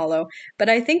difficult to follow. But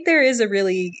I think there is a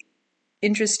really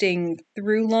interesting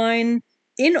through line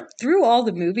through all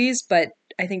the movies, but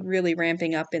I think really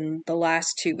ramping up in the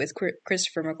last two with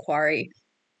Christopher McQuarrie,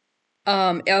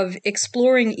 of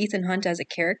exploring Ethan Hunt as a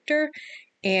character.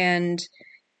 And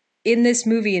in this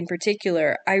movie in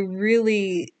particular, I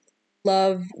really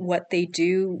love what they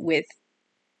do with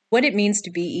what it means to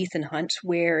be Ethan Hunt,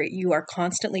 where you are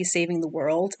constantly saving the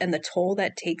world and the toll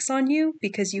that takes on you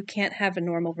because you can't have a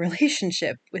normal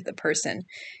relationship with a person,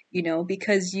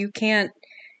 because you can't,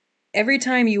 every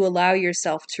time you allow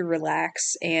yourself to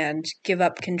relax and give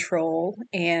up control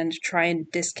and try and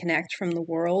disconnect from the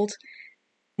world,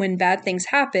 when bad things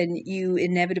happen, you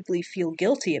inevitably feel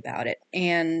guilty about it.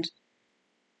 And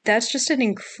that's just an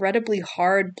incredibly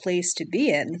hard place to be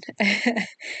in,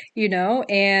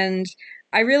 and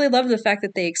I really love the fact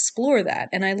that they explore that.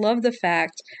 And I love the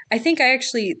fact, I think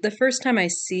the first time I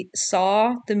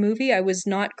saw the movie, I was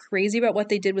not crazy about what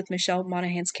they did with Michelle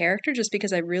Monaghan's character, just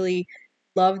because I really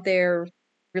loved their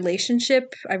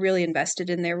relationship. I really invested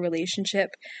in their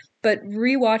relationship. But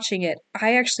rewatching it,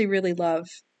 I actually really love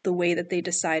the way that they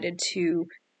decided to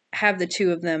have the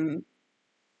two of them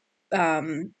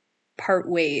part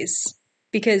ways,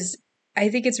 because I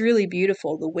think it's really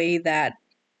beautiful the way that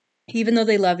even though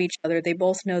they love each other, they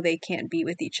both know they can't be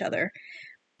with each other,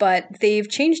 but they've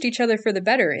changed each other for the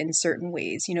better in certain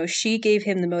ways. She gave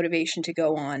him the motivation to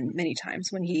go on many times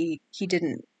when he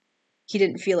didn't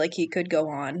feel like he could go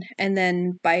on, and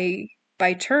then by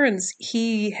turns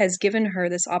he has given her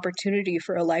this opportunity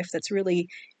for a life that's really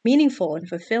meaningful and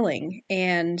fulfilling,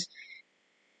 and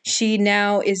she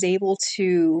now is able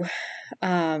to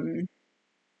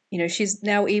she's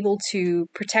now able to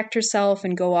protect herself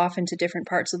and go off into different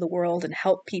parts of the world and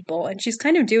help people. And she's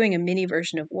kind of doing a mini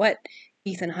version of what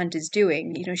Ethan Hunt is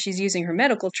doing. She's using her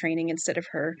medical training instead of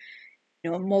her,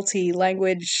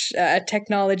 multi-language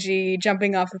technology,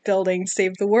 jumping off of buildings,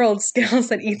 save the world skills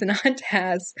that Ethan Hunt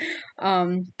has.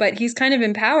 But he's kind of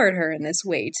empowered her in this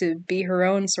way to be her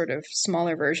own sort of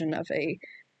smaller version of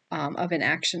an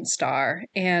action star.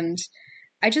 And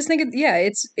I just think,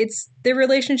 it's their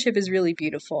relationship is really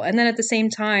beautiful. And then at the same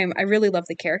time, I really love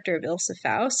the character of Ilsa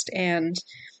Faust and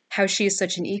how she is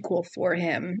such an equal for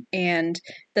him. And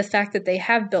the fact that they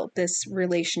have built this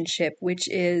relationship, which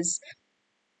is,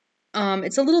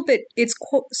 it's a little bit, it's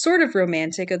sort of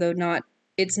romantic, although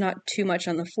it's not too much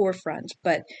on the forefront.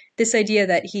 But this idea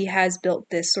that he has built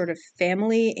this sort of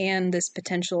family and this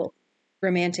potential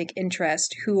romantic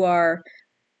interest who are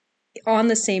on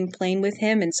the same plane with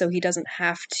him, and so he doesn't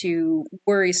have to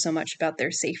worry so much about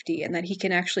their safety, and that he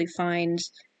can actually find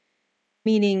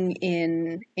meaning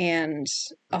in and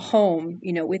a home,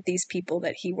 with these people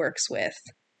that he works with.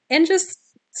 And just,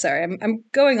 sorry, I'm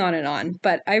going on,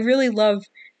 but I really love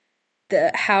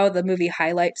how the movie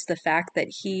highlights the fact that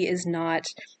he is not,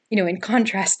 in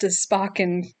contrast to Spock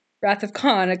in Wrath of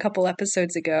Khan a couple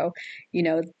episodes ago,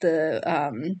 the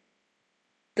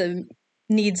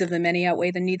needs of the many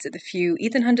outweigh the needs of the few.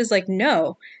 Ethan Hunt is like,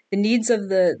 no, the needs of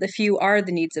the few are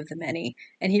the needs of the many.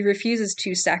 And he refuses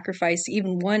to sacrifice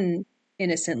even one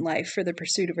innocent life for the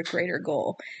pursuit of a greater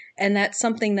goal. And that's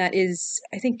something that is,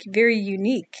 I think, very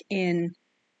unique in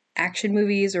action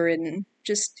movies or in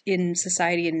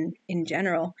society in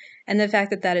general. And the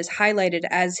fact that that is highlighted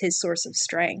as his source of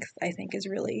strength, I think, is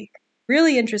really,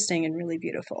 really interesting and really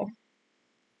beautiful.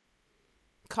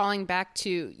 Calling back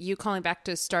to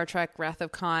Star Trek Wrath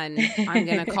of Khan, I'm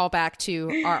going to call back to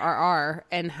RRR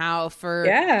and how for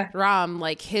Ram,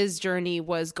 like his journey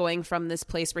was going from this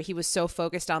place where he was so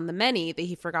focused on the many that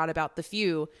he forgot about the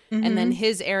few. Mm-hmm. And then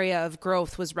his area of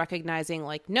growth was recognizing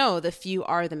like, no, the few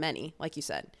are the many, like you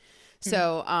said. Mm-hmm.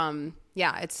 So,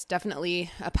 yeah, it's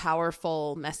definitely a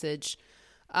powerful message.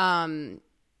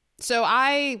 So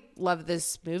I love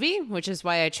this movie, which is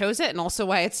why I chose it and also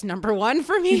why it's number one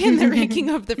for me in the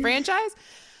ranking of the franchise.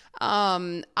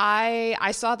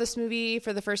 I saw this movie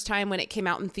for the first time when it came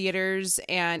out in theaters,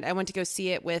 and I went to go see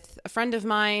it with a friend of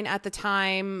mine at the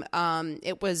time.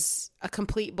 It was a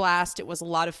complete blast. It was a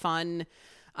lot of fun.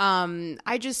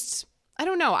 I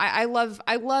don't know. I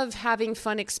love having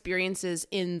fun experiences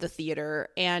in the theater.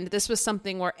 And this was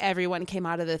something where everyone came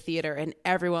out of the theater and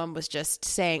everyone was just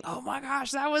saying, oh my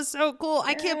gosh, that was so cool. Yes.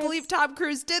 I can't believe Tom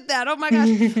Cruise did that. Oh my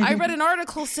gosh. I read an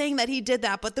article saying that he did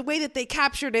that, but the way that they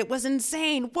captured it was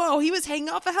insane. Whoa, he was hanging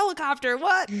off a helicopter.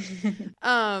 What?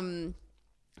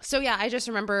 So yeah, I just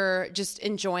remember just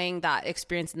enjoying that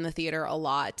experience in the theater a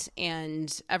lot.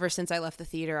 And ever since I left the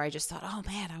theater, I just thought, oh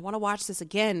man, I want to watch this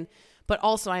again. But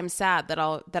also I'm sad that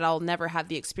I'll never have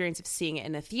the experience of seeing it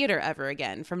in a theater ever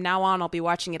again. From now on, I'll be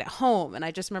watching it at home. And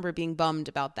I just remember being bummed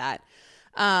about that.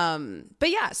 But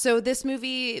yeah, so this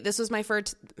movie, this was my third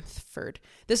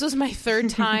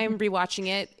time rewatching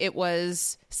it. It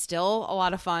was still a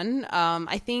lot of fun.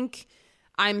 I think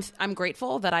I'm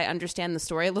grateful that I understand the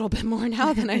story a little bit more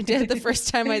now than I did the first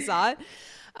time I saw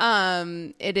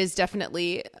it. It is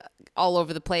definitely all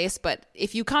over the place, but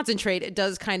if you concentrate, it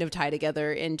does kind of tie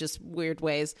together in just weird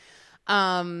ways.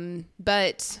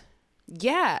 But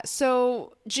yeah,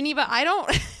 so Geneva, I don't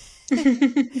know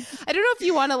if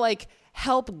you want to like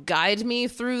help guide me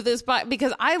through this, but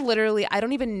because I literally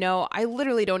don't even know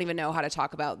how to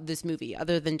talk about this movie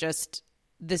other than just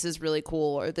this is really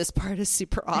cool or this part is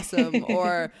super awesome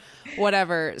or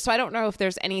whatever. So I don't know if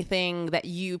there's anything that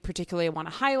you particularly want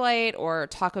to highlight or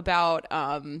talk about.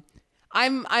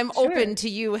 I'm sure. Open to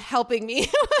you helping me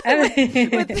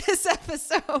with this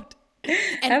episode.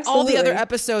 And Absolutely. All the other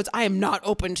episodes, I am not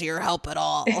open to your help at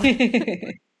all.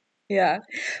 Yeah.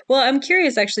 Well, I'm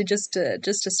curious actually just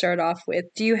to start off with,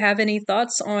 do you have any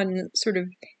thoughts on sort of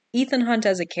Ethan Hunt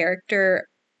as a character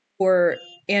or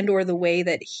the way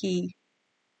that he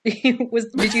was,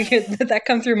 did you hear that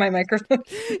come through my microphone?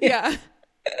 Yeah.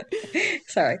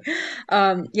 Sorry.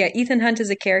 Yeah, Ethan Hunt is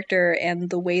a character and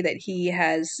the way that he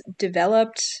has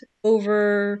developed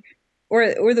over,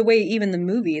 or the way even the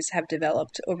movies have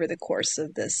developed over the course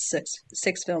of this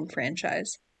six film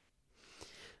franchise.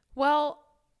 Well,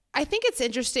 I think it's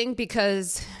interesting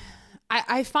because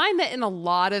I find that in a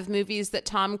lot of movies that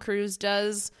Tom Cruise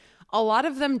does, a lot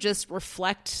of them just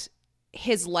reflect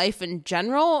his life in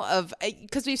general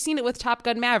because we've seen it with Top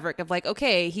Gun Maverick of like,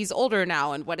 okay, he's older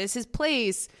now and what is his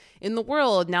place in the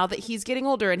world now that he's getting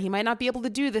older and he might not be able to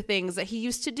do the things that he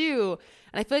used to do.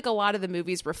 And I feel like a lot of the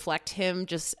movies reflect him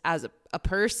just as a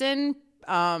person.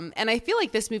 And I feel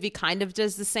like this movie kind of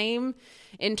does the same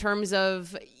in terms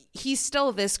of he's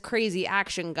still this crazy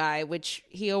action guy, which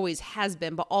he always has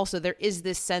been, but also there is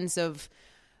this sense of,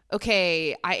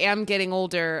 okay, I am getting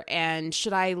older and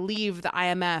should I leave the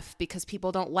IMF because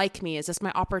people don't like me? Is this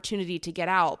my opportunity to get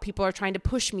out? People are trying to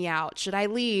push me out. Should I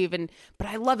leave? But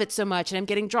I love it so much and I'm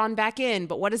getting drawn back in.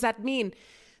 But what does that mean?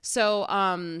 So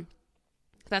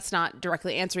that's not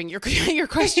directly answering your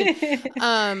question.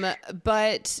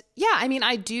 But yeah, I mean,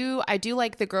 I do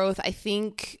like the growth. I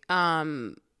think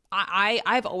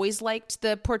I've always liked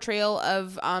the portrayal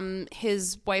of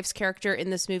his wife's character in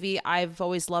this movie. I've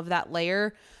always loved that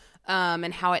layer.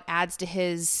 And how it adds to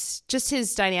his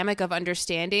dynamic of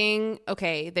understanding,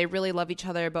 okay, they really love each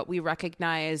other, but we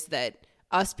recognize that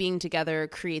us being together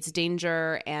creates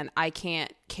danger and I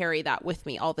can't carry that with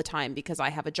me all the time because I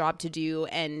have a job to do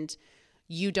and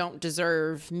you don't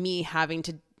deserve me having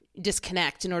to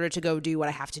disconnect in order to go do what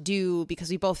I have to do because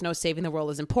we both know saving the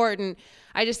world is important.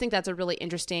 I just think that's a really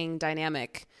interesting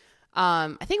dynamic.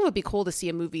 I think it would be cool to see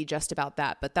a movie just about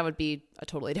that, but that would be a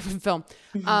totally different film.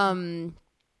 Mm-hmm.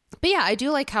 But yeah, I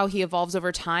do like how he evolves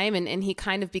over time and he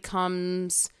kind of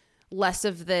becomes less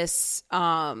of this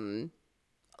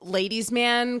ladies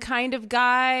man kind of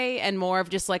guy and more of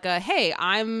just like a, hey,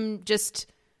 I'm just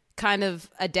kind of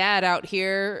a dad out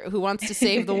here who wants to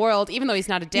save the world, even though he's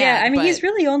not a dad. Yeah, I mean, he's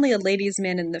really only a ladies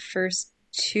man in the first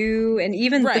two, and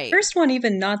even the first one,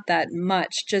 even not that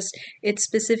much. Just it's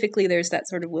specifically there's that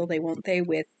sort of will they won't they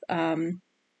with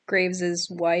Graves's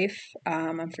wife.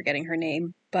 I'm forgetting her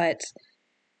name, but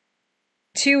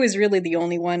two is really the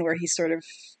only one where he sort of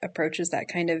approaches that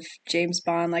kind of James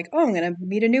Bond, like, oh, I'm gonna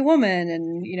meet a new woman,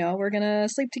 and we're gonna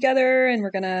sleep together, and we're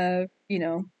gonna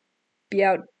be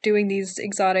out doing these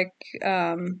exotic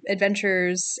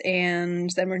adventures, and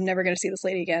then we're never going to see this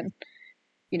lady again.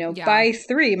 By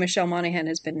 3, Michelle Monaghan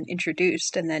has been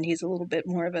introduced, and then he's a little bit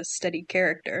more of a steady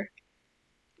character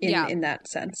in that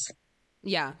sense.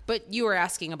 Yeah, but you were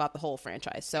asking about the whole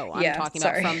franchise, so I'm talking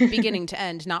about from beginning to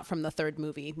end, not from the third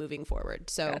movie moving forward.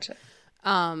 So, gotcha.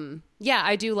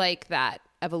 I do like that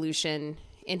evolution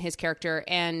in his character,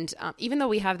 and even though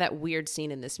we have that weird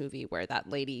scene in this movie where that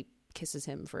lady kisses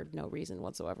him for no reason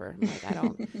whatsoever. I'm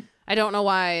like, I don't know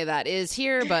why that is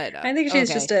here, but I think she's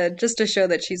just to show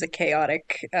that she's a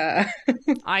chaotic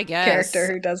I guess character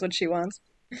who does what she wants.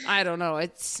 I don't know.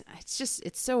 It's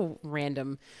so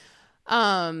random.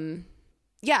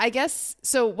 I guess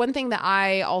so. One thing that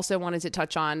I also wanted to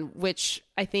touch on, which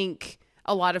I think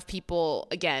a lot of people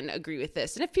again agree with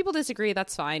this, and if people disagree,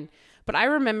 that's fine. But I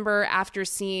remember after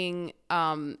seeing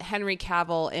Henry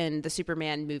Cavill in the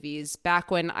Superman movies, back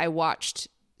when I watched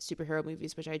superhero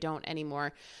movies, which I don't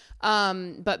anymore.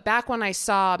 But back when I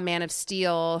saw Man of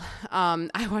Steel,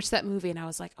 I watched that movie and I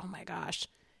was like, oh my gosh,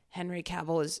 Henry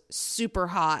Cavill is super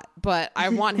hot, but I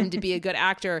want him to be a good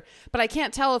actor. But I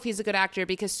can't tell if he's a good actor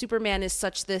because Superman is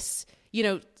such this,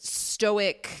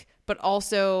 stoic, but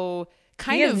also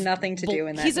kind of nothing to do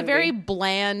in that He's movie. A very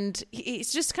bland,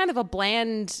 he's just kind of a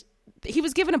bland, he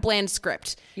was given a bland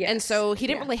script. Yes. And so he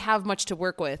didn't really have much to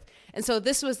work with. And so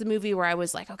this was the movie where I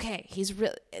was like, okay,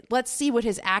 let's see what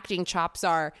his acting chops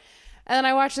are. And then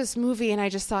I watched this movie and I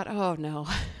just thought, oh no.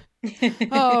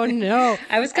 Oh no.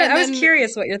 I was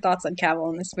curious what your thoughts on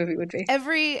Cavill in this movie would be.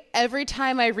 Every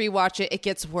time I rewatch it, it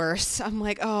gets worse. I'm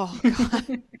like, oh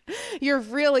God, you're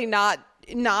really not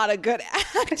a good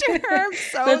actor. I'm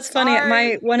so That's sorry.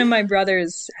 Funny. One of my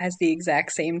brothers has the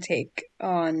exact same take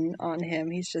on him.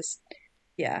 He's just,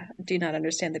 do not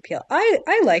understand the appeal.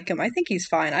 I like him. I think he's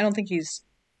fine. I don't think he's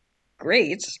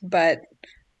great, but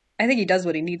I think he does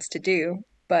what he needs to do.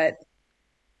 But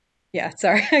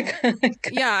sorry.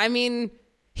 I mean,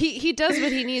 he does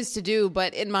what he needs to do,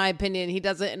 but in my opinion, he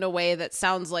does it in a way that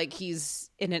sounds like he's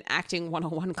in an acting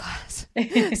 101 class.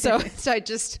 So I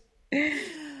just.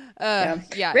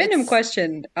 Random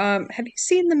question. Have you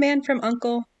seen The Man from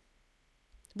U.N.C.L.E.?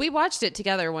 We watched it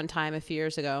together one time a few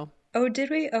years ago. Oh, did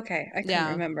we? Okay, I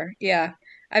couldn't remember. Yeah,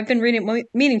 I've been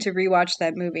meaning to rewatch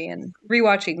that movie, and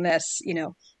rewatching this,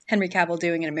 Henry Cavill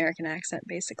doing an American accent,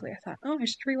 basically. I thought, oh, I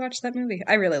should rewatch that movie.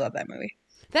 I really love that movie.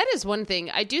 That is one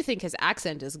thing. I do think his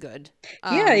accent is good.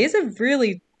 He has a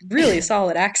really, really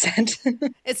solid accent.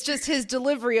 It's just his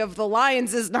delivery of the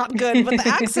lines is not good, but the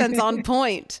accent's on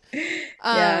point.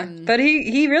 But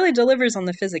he really delivers on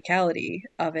the physicality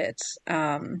of it.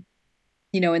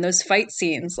 In those fight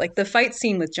scenes, like the fight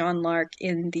scene with John Lark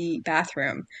in the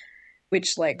bathroom,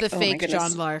 which the fake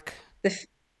John Lark.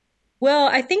 Well,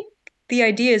 I think the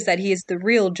idea is that he is the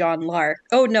real John Lark.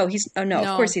 Oh no,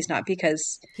 of course he's not,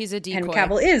 because he's a decoy. Henry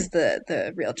Cavill is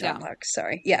the real John Lark.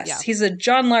 Sorry, yes, he's a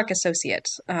John Lark associate.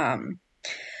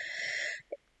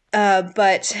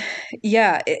 But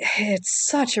it's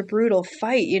such a brutal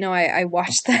fight. I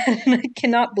watched that and I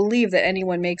cannot believe that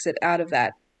anyone makes it out of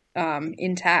that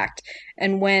intact.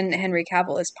 And when Henry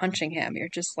Cavill is punching him, you're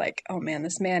just like, oh man,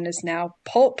 this man is now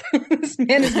pulp. This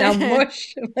man is now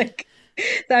mush.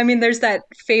 There's that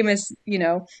famous,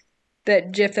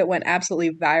 that GIF that went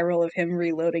absolutely viral of him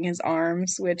reloading his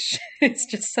arms, which is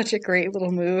just such a great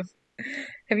little move.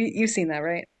 Have you've seen that,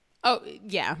 right? Oh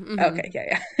yeah. Mm-hmm. Okay,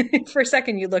 yeah. For a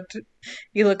second, you looked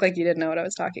like you didn't know what I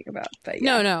was talking about, but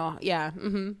yeah. No, yeah.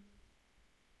 Mm-hmm.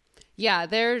 Yeah,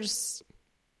 there's.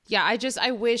 Yeah,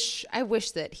 I wish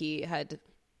that he had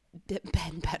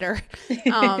been better,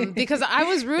 because I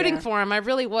was rooting for him. I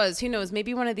really was. Who knows?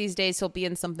 Maybe one of these days he'll be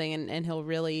in something and he'll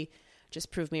really just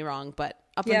prove me wrong. But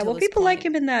until this people point, like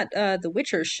him in that The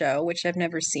Witcher show, which I've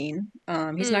never seen.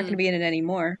 He's not going to be in it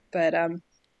anymore, but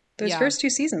those first 2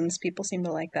 seasons, people seem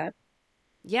to like that.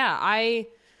 Yeah, I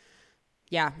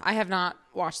have not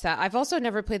watched that. I've also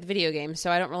never played the video game,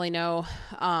 so I don't really know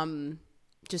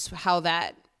just how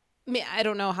that. I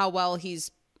don't know how well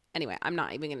he's. Anyway, I'm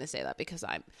not even going to say that because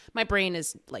my brain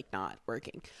is like not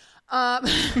working.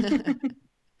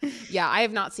 Yeah, I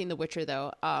have not seen The Witcher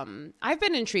though. I've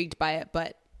been intrigued by it,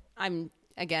 but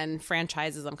again,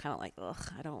 franchises, I'm kind of like,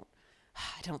 ugh, I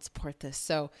don't support this.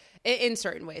 So in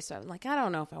certain ways, so I'm like, I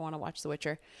don't know if I want to watch The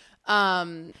Witcher.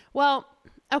 Well,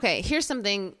 okay, here's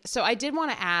something. So I did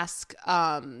want to ask,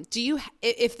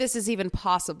 if this is even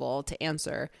possible to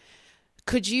answer,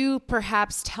 could you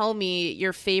perhaps tell me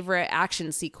your favorite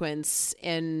action sequence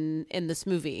in this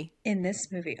movie? In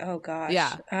this movie, oh gosh.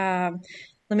 Yeah.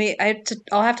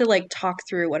 I'll have to like talk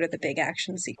through what are the big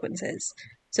action sequences.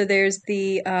 So there's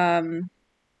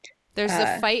There's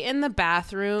the fight in the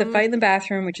bathroom. the fight in the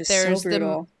bathroom, which is so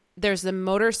brutal. There's the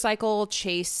motorcycle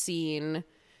chase scene.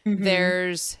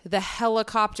 There's the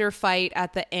helicopter fight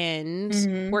at the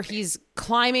end where he's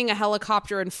climbing a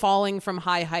helicopter and falling from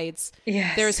high heights.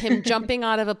 Yes. There's him jumping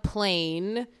out of a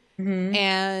plane.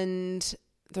 And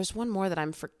there's one more that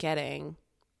I'm forgetting.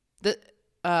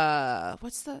 I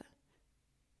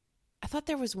thought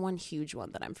there was one huge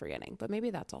one that I'm forgetting, but maybe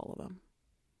that's all of them.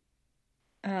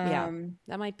 Yeah,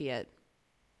 that might be it.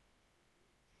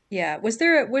 Yeah. Was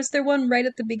there one right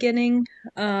at the beginning?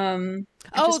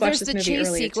 There's the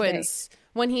chase sequence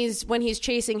when he's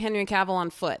chasing Henry Cavill on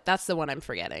foot. That's the one I'm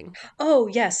forgetting. Oh,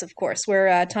 yes, of course,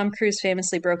 where Tom Cruise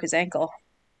famously broke his ankle.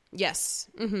 Yes.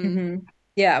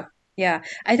 Yeah. Yeah.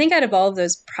 I think out of all of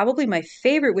those, probably my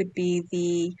favorite would be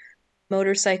the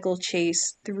motorcycle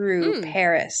chase through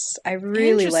Paris. I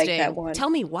really like that one. Tell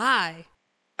me why.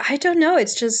 I don't know.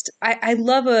 It's just I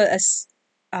love a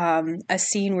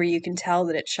scene where you can tell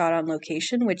that it's shot on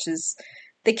location, which is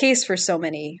the case for so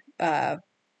many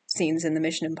scenes in the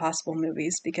Mission Impossible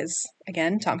movies. Because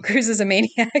again, Tom Cruise is a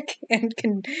maniac and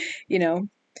can,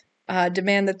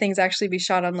 demand that things actually be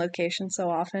shot on location so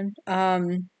often.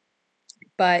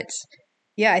 But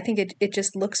yeah, I think it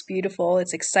just looks beautiful.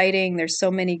 It's exciting. There's so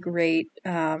many great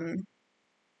little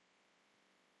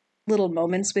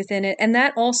moments within it, and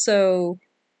that also.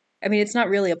 I mean, it's not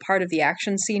really a part of the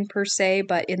action scene per se,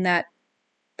 but in that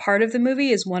part of the movie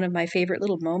is one of my favorite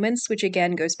little moments, which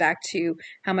again goes back to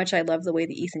how much I love the way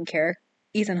the Ethan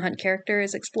Hunt character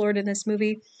is explored in this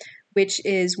movie, which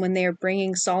is when they're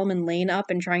bringing Solomon Lane up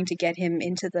and trying to get him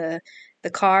into the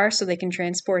car so they can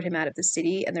transport him out of the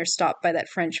city, and they're stopped by that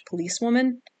French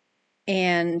policewoman.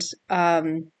 And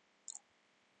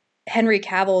Henry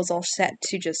Cavill is all set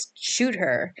to just shoot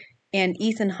her. And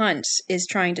Ethan Hunt is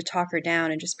trying to talk her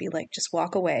down and just be like, just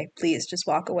walk away, please, just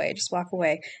walk away, just walk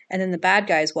away. And then the bad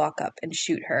guys walk up and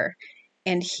shoot her.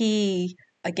 And he,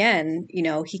 again,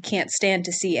 he can't stand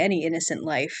to see any innocent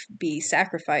life be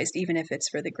sacrificed, even if it's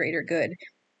for the greater good.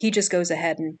 He just goes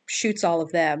ahead and shoots all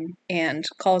of them and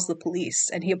calls the police.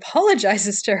 And he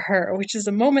apologizes to her, which is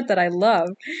a moment that I love,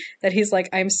 that he's like,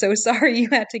 I'm so sorry you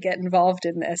had to get involved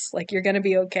in this. Like, you're going to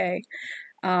be okay.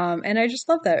 And I just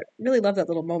really love that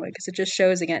little moment because it just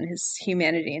shows again his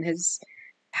humanity and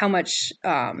how much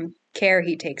care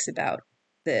he takes about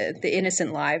the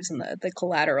innocent lives and the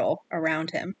collateral around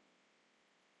him.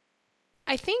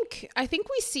 I think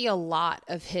we see a lot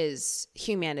of his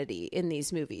humanity in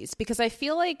these movies because I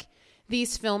feel like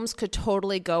these films could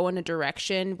totally go in a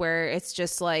direction where it's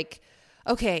just like,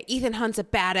 okay, Ethan Hunt's a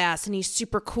badass and he's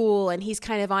super cool and he's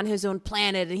kind of on his own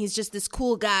planet and he's just this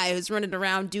cool guy who's running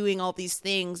around doing all these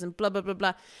things and blah, blah, blah,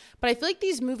 blah. But I feel like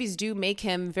these movies do make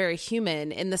him very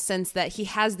human in the sense that he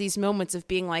has these moments of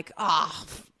being like, oh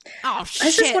shit.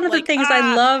 This is one of the things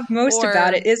I love most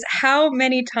about it is how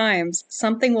many times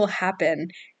something will happen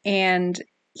and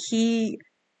he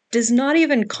does not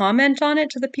even comment on it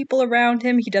to the people around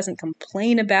him. He doesn't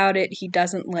complain about it. He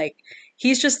doesn't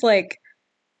he's just like,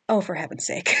 oh, for heaven's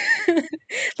sake.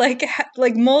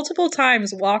 like multiple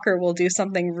times Walker will do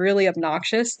something really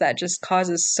obnoxious that just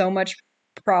causes so much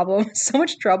problem, so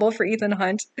much trouble for Ethan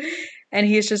Hunt. And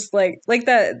he's just like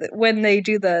that when they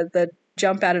do the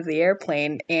jump out of the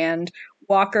airplane and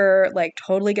Walker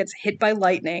totally gets hit by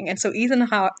lightning. And so Ethan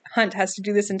Hunt has to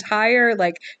do this entire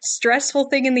stressful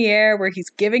thing in the air where he's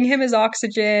giving him his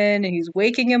oxygen and he's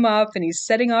waking him up and he's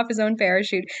setting off his own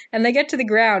parachute. And they get to the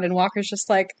ground and Walker's just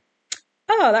like,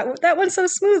 oh, that went so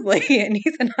smoothly. And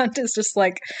Ethan Hunt is just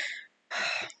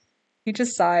he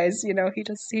just sighs, he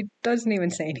doesn't even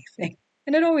say anything.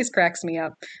 And it always cracks me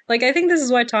up. I think this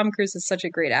is why Tom Cruise is such a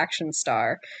great action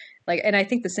star. And I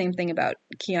think the same thing about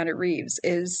Keanu Reeves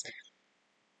is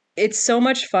it's so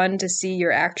much fun to see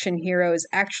your action heroes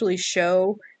actually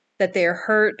show that they are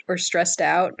hurt or stressed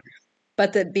out,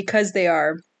 but that because they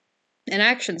are an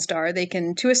action star, they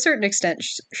can, to a certain extent,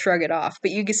 shrug it off.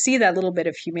 But you can see that little bit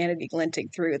of humanity glinting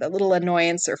through, that little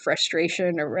annoyance or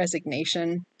frustration or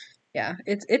resignation. Yeah,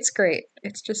 it's great.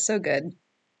 It's just so good.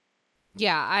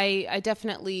 Yeah, I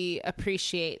definitely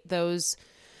appreciate those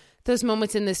those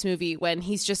moments in this movie when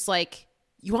he's just like,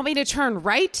 you want me to turn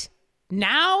right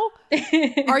now?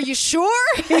 Are you sure?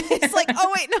 It's like,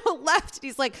 oh wait, no, left. And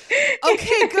he's like,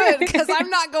 okay, good, because I'm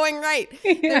not going right.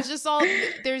 Yeah.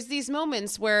 There's these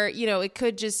moments where, you know, it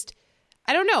could just,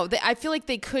 I don't know. I feel like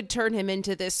they could turn him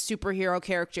into this superhero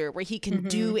character where he can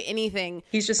do anything.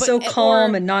 He's just so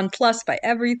calm and nonplussed by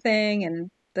everything, and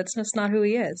that's just not who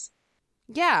he is.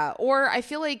 Yeah, or I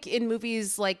feel like in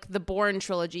movies like the Bourne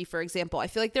trilogy, for example, I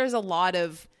feel like there's a lot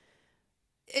of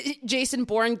Jason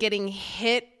Bourne getting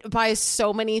hit by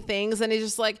so many things, and he's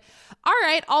just like, all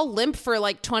right, I'll limp for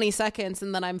like 20 seconds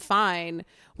and then I'm fine.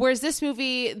 Whereas this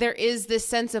movie, there is this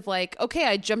sense of like, okay,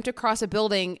 I jumped across a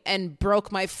building and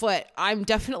broke my foot. I'm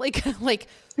definitely gonna like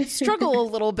struggle a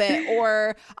little bit,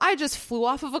 or I just flew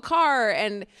off of a car.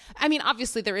 And I mean,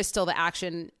 obviously there is still the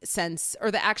action sense or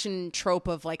the action trope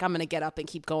of like, I'm gonna get up and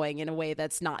keep going in a way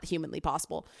that's not humanly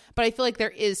possible. But I feel like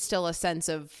there is still a sense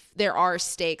of there are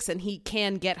stakes and he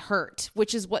can get hurt,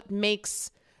 which is what makes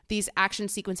these action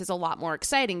sequences a lot more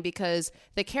exciting, because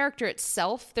the character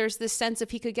itself, there's this sense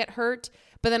of he could get hurt,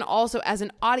 but then also as an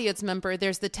audience member,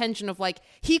 there's the tension of like,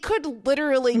 he could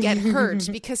literally get hurt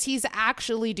because he's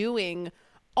actually doing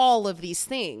all of these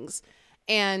things.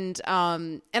 And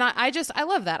I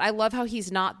love that. I love how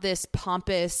he's not this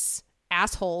pompous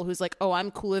asshole who's like, oh,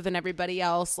 I'm cooler than everybody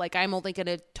else. Like, I'm only going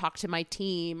to talk to my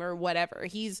team or whatever.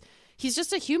 He's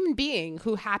just a human being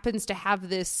who happens to have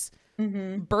this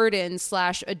burden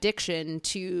 / addiction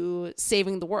to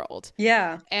saving the world.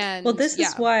 Yeah. And well, this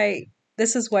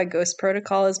is why Ghost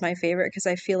Protocol is my favorite, because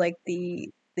I feel like the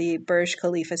Burj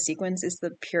Khalifa sequence is the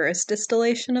purest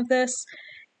distillation of this.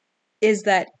 Is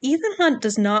that Ethan Hunt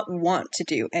does not want to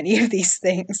do any of these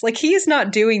things. Like, he's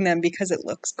not doing them because it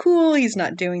looks cool. He's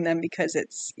not doing them because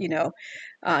it's, you know,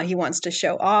 he wants to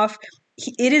show off.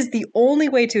 It is the only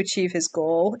way to achieve his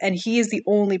goal, and he is the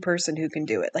only person who can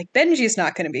do it. Like, Benji's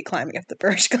not going to be climbing up the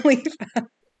Burj Khalifa.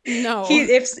 No.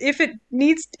 If it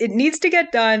needs to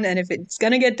get done, and if it's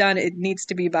going to get done, it needs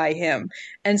to be by him.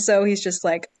 And so he's just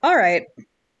like, all right,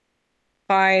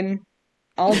 fine,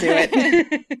 I'll do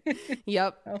it.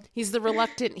 Yep. He's the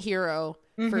reluctant hero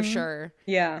for sure.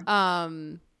 Yeah.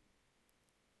 Dang.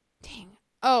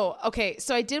 Oh, okay.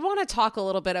 So I did want to talk a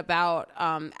little bit about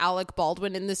Alec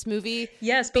Baldwin in this movie.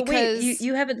 Yes, but wait,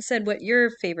 you haven't said what your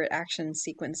favorite action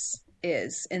sequence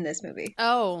is in this movie.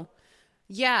 Oh,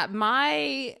 yeah.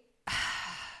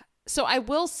 So I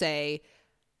will say,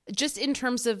 just in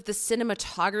terms of the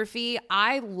cinematography,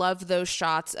 I love those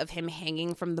shots of him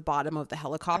hanging from the bottom of the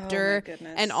helicopter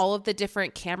and all of the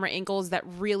different camera angles that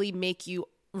really make you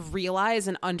realize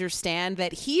and understand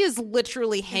that he is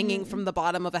literally hanging from the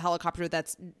bottom of a helicopter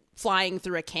that's flying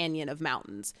through a canyon of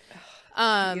mountains.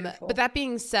 But that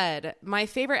being said, my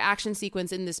favorite action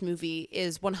sequence in this movie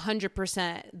is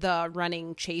 100% the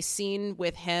running chase scene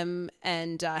with him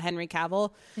and Henry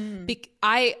Cavill.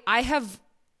 I have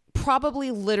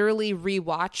probably literally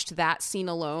rewatched that scene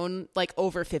alone like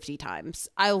over 50 times.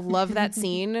 I love that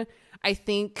scene. I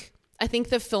think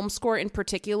the film score in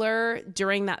particular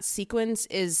during that sequence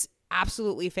is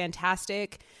absolutely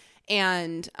fantastic.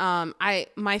 And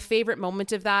my favorite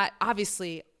moment of that,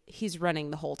 obviously he's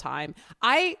running the whole time.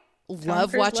 I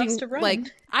love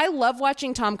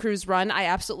watching Tom Cruise run. I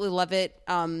absolutely love it.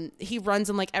 He runs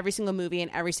in like every single movie,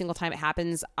 and every single time it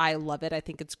happens, I love it. I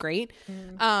think it's great.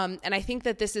 And I think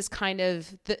that this is kind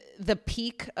of the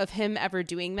peak of him ever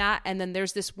doing that. And then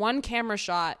there's this one camera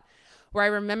shot where I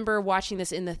remember watching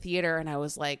this in the theater, and I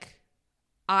was like,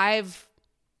 I've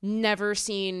never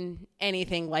seen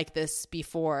anything like this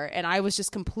before. And I was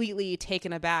just completely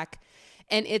taken aback.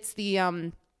 And it's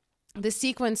the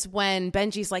sequence when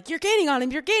Benji's like, you're gaining on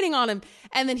him.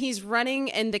 And then he's running,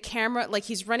 and the camera, like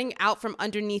he's running out from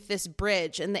underneath this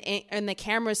bridge, and the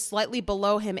camera's slightly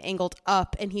below him, angled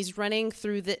up, and he's running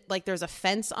through there's a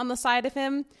fence on the side of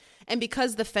him. And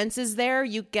because the fence is there,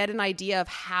 you get an idea of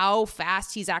how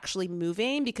fast he's actually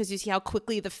moving, because you see how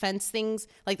quickly the fence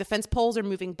poles are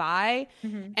moving by,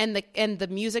 and the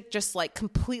music just like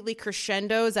completely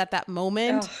crescendos at that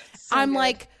moment. Oh, so I'm good.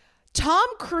 Like, Tom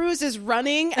Cruise is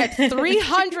running at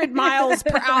 300 miles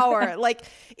per hour. Like,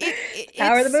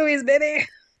 Power of the movies, baby.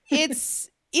 It's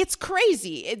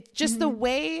crazy. It's just the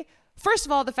way. First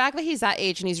of all, the fact that he's that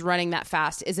age and he's running that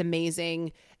fast is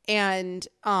amazing. And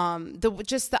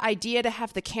the idea to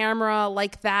have the camera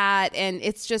like that, and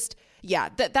it's just, yeah,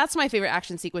 that's my favorite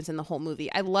action sequence in the whole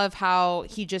movie. I love how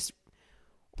he just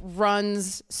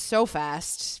runs so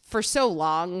fast for so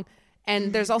long,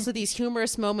 And there's also these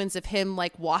humorous moments of him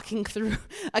like walking through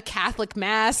a Catholic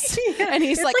mass, and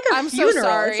he's like I'm funeral. so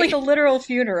sorry. It's like a literal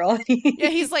funeral. Yeah,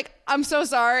 he's like, I'm so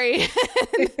sorry.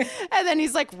 And then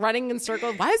he's like running in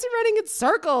circles. Why is he running in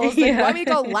circles? Like, why we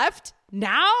go left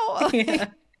now? Yeah.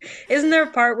 Isn't there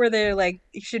a part where they're like,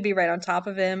 he should be right on top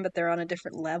of him, but they're on a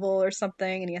different level or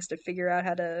something, and he has to figure out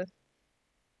how to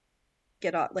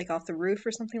get off the roof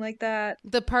or something like that?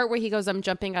 The part where he goes, I'm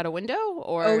jumping out a window?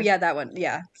 Or oh yeah, that one.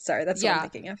 Yeah, sorry, that's what I'm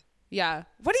thinking of. Yeah.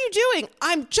 What are you doing?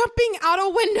 I'm jumping out a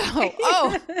window.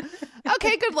 Oh,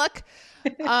 okay. Good luck.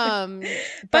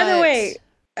 By the way,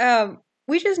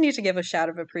 we just need to give a shout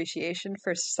of appreciation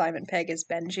for Simon Pegg as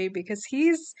Benji, because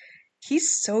he's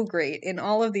so great in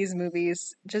all of these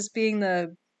movies, just being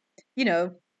the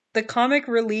comic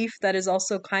relief that is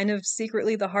also kind of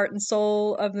secretly the heart and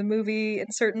soul of the movie in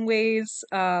certain ways.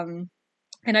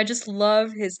 And I just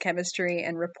love his chemistry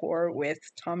and rapport with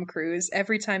Tom Cruise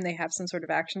every time they have some sort of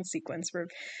action sequence where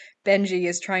Benji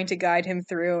is trying to guide him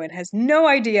through and has no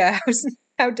idea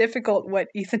how difficult what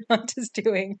Ethan Hunt is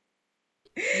doing.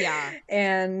 Yeah.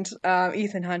 And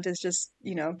Ethan Hunt is just,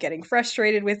 getting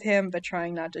frustrated with him, but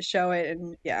trying not to show it.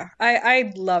 And yeah,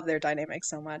 I love their dynamic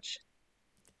so much.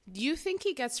 Do you think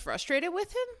he gets frustrated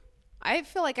with him? I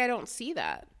feel like I don't see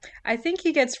that. I think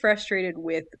he gets frustrated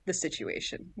with the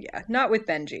situation. Yeah, not with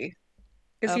Benji.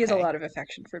 Because he has a lot of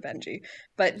affection for Benji.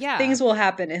 But things will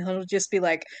happen and he'll just be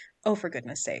like, oh, for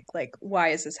goodness sake, like, why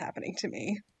is this happening to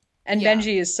me? And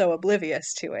Benji is so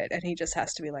oblivious to it, and he just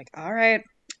has to be like, all right,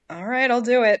 I'll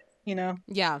do it,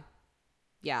 Yeah.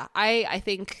 Yeah. I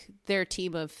think their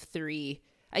team of 3,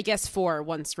 I guess 4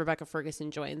 once Rebecca Ferguson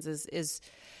joins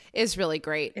is really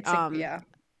great.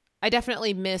 I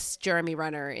definitely miss Jeremy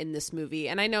Renner in this movie,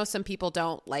 and I know some people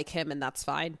don't like him, and that's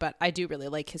fine, but I do really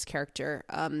like his character.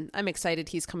 I'm excited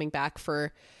he's coming back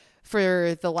for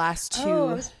the last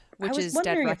 2, which is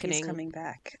Dead Reckoning. He's coming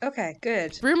back. Okay,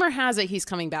 good. Rumor has it he's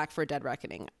coming back for Dead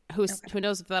Reckoning. Who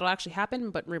knows if that'll actually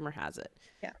happen, but rumor has it.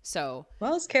 Yeah. So,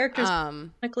 well, his character's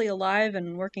technically alive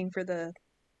and working for the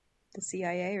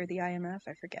CIA or the IMF,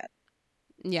 I forget.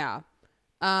 Yeah.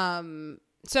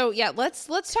 So yeah, let's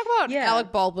talk about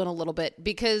Alec Baldwin a little bit,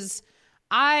 because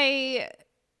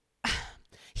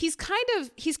he's kind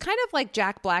of like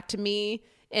Jack Black to me,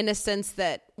 in a sense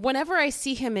that whenever I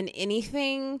see him in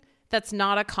anything that's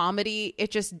not a comedy,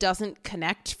 it just doesn't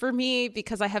connect for me,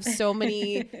 because I have so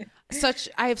many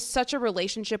I have such a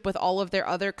relationship with all of their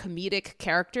other comedic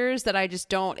characters that I just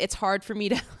don't, it's hard for me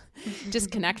to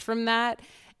disconnect from that.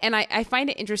 And I find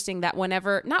it interesting that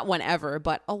not whenever,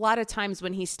 but a lot of times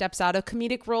when he steps out of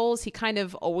comedic roles, he kind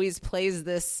of always plays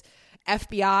this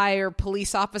FBI or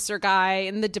police officer guy.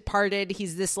 In The Departed,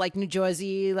 he's this like New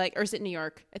Jersey, or is it New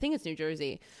York? I think it's New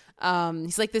Jersey.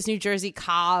 He's like this New Jersey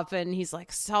cop, and he's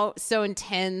like so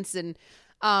intense. And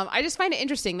I just find it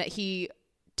interesting that he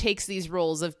takes these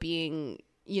roles of being,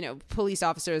 police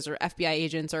officers or FBI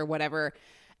agents or whatever.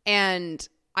 And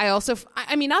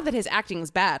I mean, not that his acting is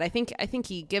bad. I think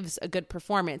he gives a good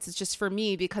performance. It's just for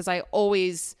me, because I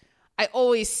always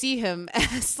see him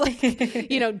as like,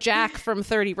 Jack from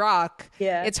 30 Rock.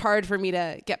 Yeah. It's hard for me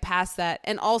to get past that.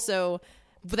 And also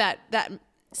that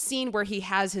scene where he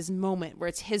has his moment, where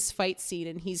it's his fight scene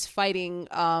and he's fighting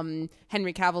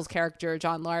Henry Cavill's character,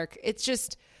 John Lark. It's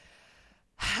just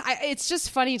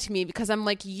funny to me, because I'm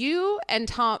like, you and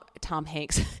Tom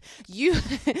Hanks, you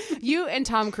and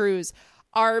Tom Cruise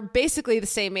are basically the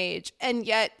same age, and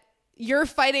yet your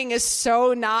fighting is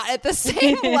so not at the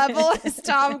same level as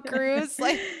Tom Cruise.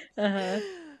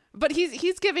 But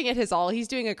he's giving it his all. He's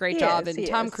doing a great job, and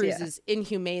Tom Cruise is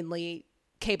inhumanely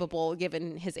capable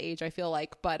given his age, I feel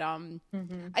like. But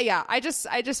I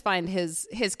just find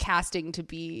his casting to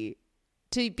be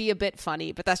a bit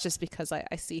funny, but that's just because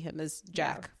I see him as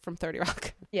Jack from 30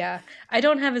 Rock. Yeah. I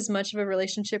don't have as much of a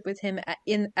relationship with him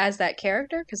as that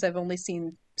character, because I've only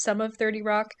seen some of 30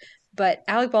 Rock, but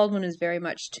Alec Baldwin is very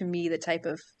much, to me,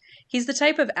 he's the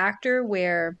type of actor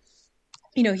where,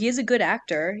 he is a good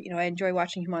actor. I enjoy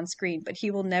watching him on screen, but he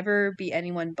will never be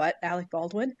anyone but Alec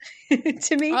Baldwin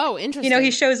to me. Oh, interesting. He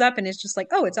shows up and it's just like,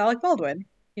 oh, it's Alec Baldwin.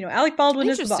 Alec Baldwin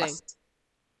is the boss.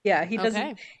 Yeah, he doesn't.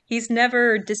 Okay. He's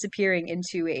never disappearing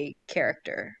into a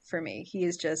character for me. He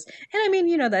is just, and I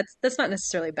mean, that's not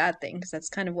necessarily a bad thing, because that's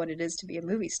kind of what it is to be a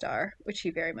movie star, which he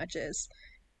very much is.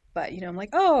 But I'm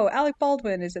like, oh, Alec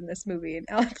Baldwin is in this movie, and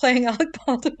playing Alec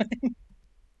Baldwin.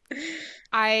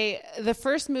 The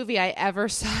first movie I ever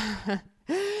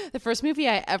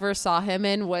saw him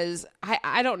in was,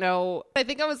 I don't know, I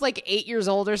think I was like 8 years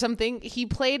old or something. He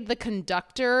played the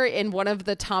conductor in one of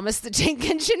the Thomas the Tank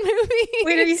Engine movies.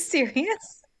 Wait, are you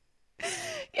serious?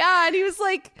 Yeah, and he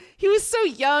was so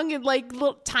young and like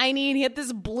little, tiny, and he had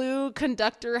this blue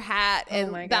conductor hat,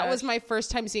 and that was my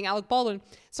first time seeing Alec Baldwin.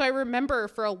 So I remember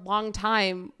for a long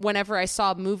time, whenever I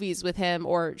saw movies with him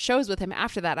or shows with him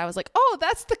after that, I was like, oh,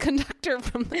 that's the conductor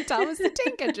from the Thomas the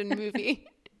Tank Engine movie.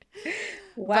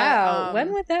 Wow. But,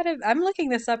 when would that have? I'm looking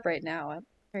this up right now.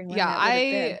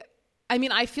 I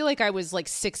mean, I feel like I was like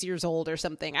 6 years old or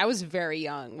something. I was very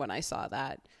young when I saw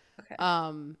that. Okay.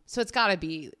 So it's got to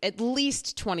be at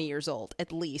least 20 years old,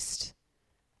 at least.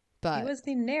 But he was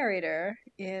the narrator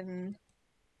in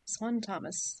this one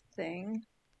Thomas thing.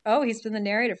 Oh, he's been the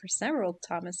narrator for several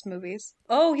Thomas movies.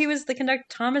 Oh, he was the conductor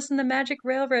Thomas and the Magic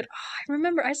Railroad. Oh, I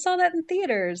remember. I saw that in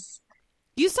theaters.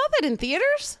 You saw that in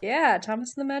theaters? Yeah,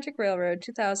 Thomas and the Magic Railroad,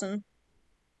 2000.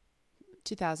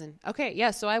 2000. Okay,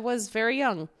 yeah, so I was very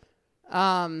young.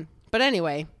 But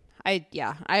anyway, I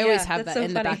always have that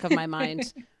in the back of my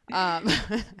mind.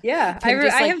 Yeah, I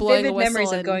have vivid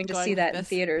memories of going to see that in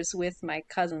theaters with my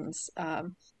cousins. I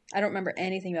don't remember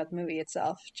anything about the movie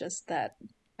itself, just that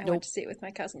I went to see it with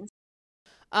my cousins.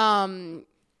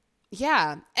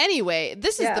 Yeah. Anyway,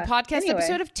 this is the podcast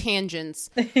episode of Tangents.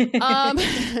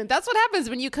 That's what happens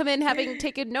when you come in having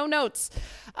taken no notes.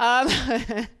 Well,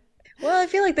 I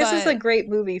feel like this is a great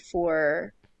movie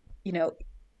for,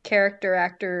 character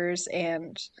actors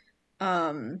and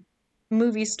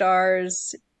movie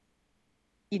stars,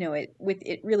 with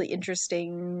really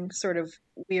interesting sort of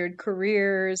weird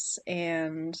careers,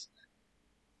 and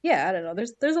yeah, I don't know.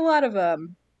 There's a lot of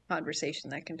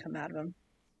conversation that can come out of them.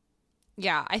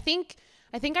 Yeah, I think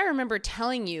I remember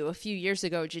telling you a few years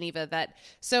ago, Geneva, that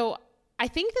so I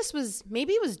think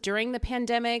maybe it was during the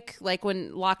pandemic, like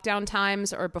when lockdown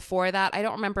times or before that. I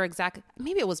don't remember exactly.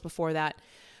 Maybe it was before that.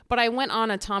 But I went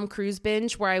on a Tom Cruise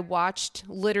binge where I watched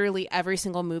literally every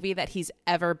single movie that he's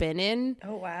ever been in.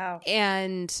 Oh, wow.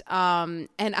 And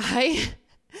I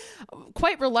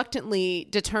quite reluctantly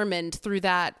determined through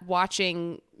that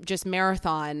watching just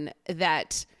marathon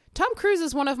that Tom Cruise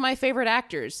is one of my favorite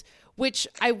actors, which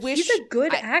I wish... He's a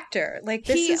good actor. Like,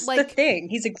 this is the thing.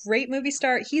 He's a great movie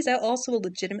star. He's also a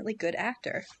legitimately good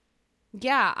actor.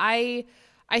 Yeah, I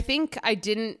think I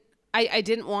didn't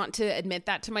want to admit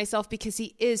that to myself because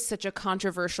he is such a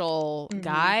controversial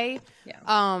guy.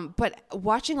 Yeah. But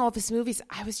watching all of his movies,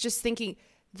 I was just thinking,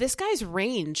 this guy's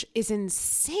range is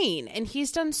insane. And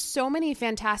he's done so many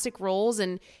fantastic roles.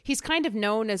 And he's kind of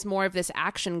known as more of this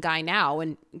action guy now.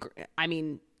 And I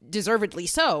mean, deservedly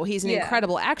so. He's an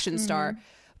incredible action star.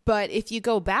 But if you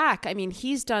go back, I mean,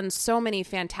 he's done so many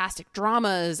fantastic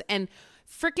dramas and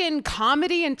freaking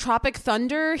comedy in Tropic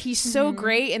Thunder. He's so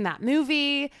great in that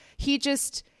movie.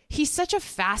 He's such a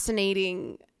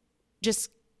fascinating just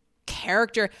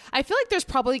character. I feel like there's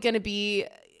probably going to be,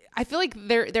 I feel like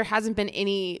there hasn't been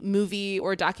any movie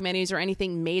or documentaries or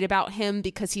anything made about him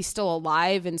because he's still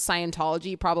alive, and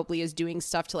Scientology probably is doing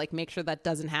stuff to like make sure that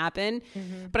doesn't happen.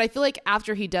 But I feel like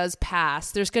after he does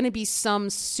pass, there's going to be some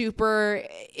super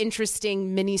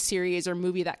interesting miniseries or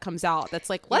movie that comes out that's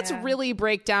like, let's really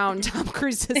break down Tom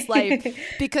Cruise's life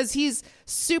because he's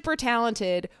super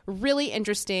talented, really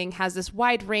interesting, has this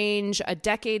wide range, a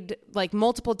decade, like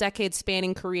multiple decades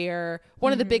spanning career,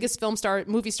 one of the biggest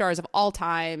movie stars of all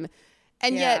time.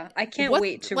 And yet I can't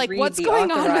wait to read what's the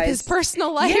going authorized... on with his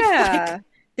personal life. Yeah.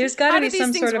 There's got to be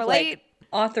some sort of relate? like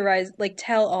authorized, like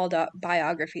tell-all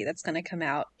biography that's going to come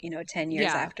out, 10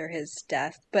 years after his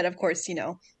death. But of course,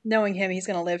 knowing him, he's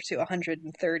going to live to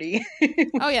 130.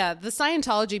 Oh yeah, the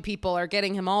Scientology people are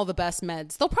getting him all the best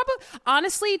meds. They'll probably,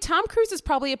 honestly, Tom Cruise is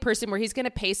probably a person where he's going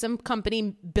to pay some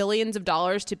company billions of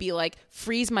dollars to be like,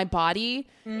 freeze my body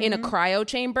in a cryo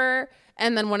chamber,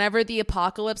 and then whenever the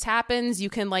apocalypse happens, you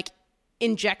can like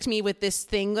inject me with this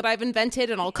thing that I've invented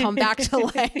and I'll come back to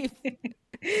life.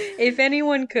 If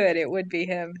anyone could, it would be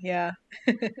him. Yeah,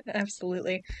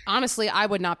 absolutely. Honestly, I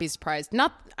would not be surprised.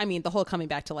 The whole coming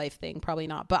back to life thing, probably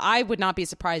not. But I would not be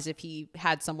surprised if he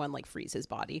had someone like freeze his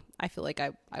body. I feel like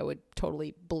I would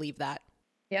totally believe that.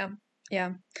 Yeah.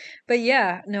 Yeah. But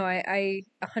yeah, no, I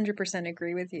 100%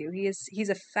 agree with you. He's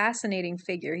a fascinating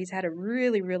figure. He's had a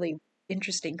really, really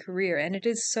interesting career, and it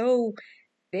is so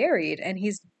varied, and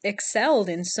he's excelled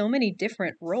in so many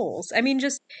different roles. I mean,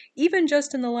 just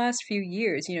in the last few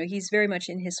years, he's very much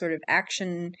in his sort of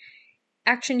action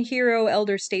hero,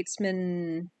 elder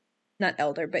statesman, not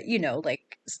elder, but like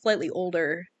slightly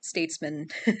older statesman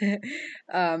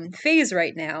phase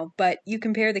right now. But you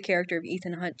compare the character of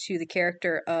Ethan Hunt to the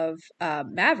character of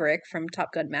Maverick from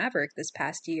Top Gun Maverick this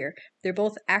past year. They're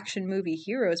both action movie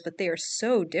heroes, but they are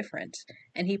so different,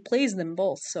 and he plays them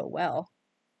both so well.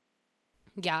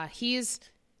 Yeah, he's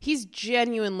he's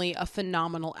genuinely a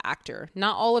phenomenal actor.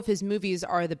 Not all of his movies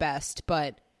are the best,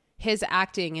 but his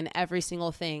acting in every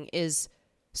single thing is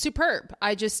superb.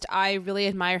 I really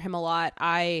admire him a lot.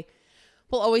 I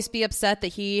will always be upset that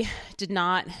he did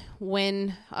not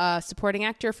win supporting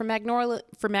actor for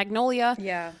Magnolia.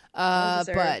 Yeah.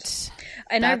 But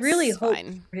and I really hope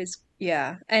fine. for his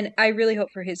and I really hope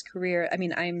for his career. I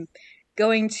mean, I'm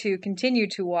going to continue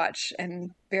to watch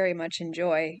and very much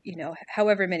enjoy,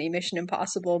 however many Mission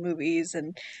Impossible movies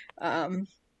and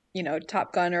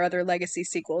Top Gun or other legacy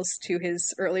sequels to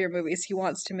his earlier movies he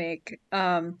wants to make.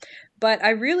 But I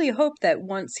really hope that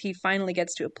once he finally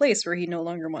gets to a place where he no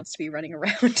longer wants to be running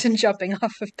around and jumping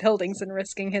off of buildings and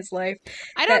risking his life.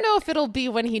 I don't know if it'll be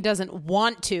when he doesn't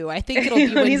want to. I think it'll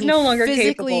be when he's he no longer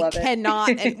physically capable of it. cannot,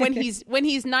 and when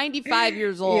he's 95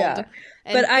 years old Yeah.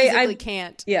 and But physically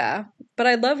can't. Yeah. But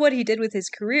I love what he did with his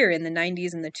career in the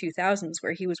 90s and the 2000s,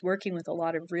 where he was working with a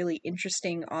lot of really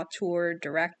interesting auteur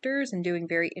directors and doing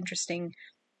very interesting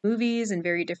movies and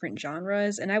very different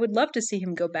genres. And I would love to see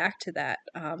him go back to that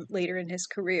later in his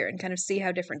career and kind of see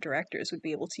how different directors would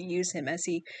be able to use him as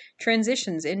he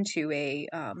transitions into a,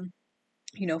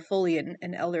 fully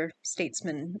an elder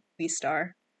statesman movie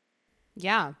star.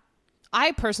 Yeah.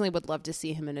 I personally would love to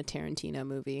see him in a Tarantino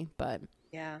movie, but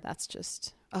yeah, that's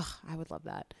just, I would love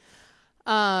that.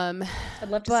 I'd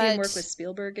love to see him work with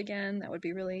Spielberg again. That would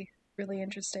be really, really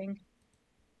interesting.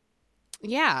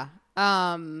 Yeah.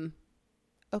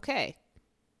 Okay.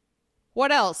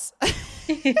 What else?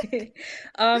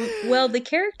 Well, the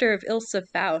character of Ilsa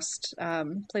Faust,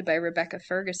 played by Rebecca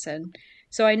Ferguson.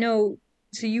 So I know,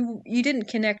 so you didn't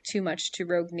connect too much to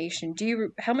Rogue Nation.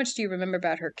 How much do you remember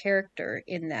about her character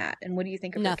in that? And what do you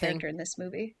think of her character in this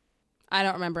movie? I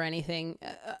don't remember anything.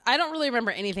 I don't really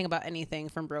remember anything about anything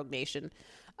from Rogue Nation.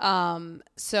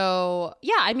 So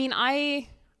yeah, I mean, I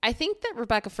think that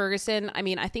Rebecca Ferguson, I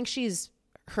mean, I think she's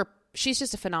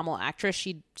just a phenomenal actress.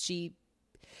 She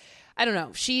I don't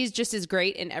know. She's just as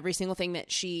great in every single thing that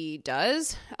she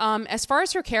does. As far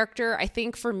as her character, I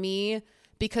think for me,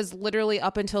 because literally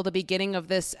up until the beginning of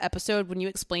this episode, when you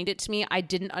explained it to me, I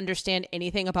didn't understand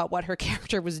anything about what her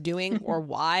character was doing or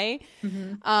why.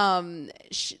 Mm-hmm.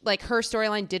 Like her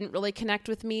storyline didn't really connect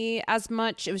with me as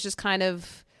much. It was just kind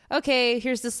of, okay,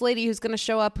 here's this lady who's going to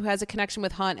show up who has a connection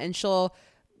with Hunt, and she'll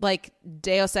like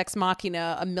Deus Ex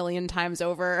Machina a million times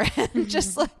over and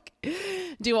just like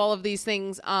do all of these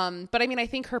things. But I mean, I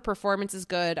think her performance is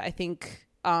good. I think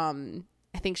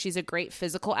she's a great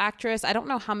physical actress. I don't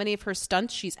know how many of her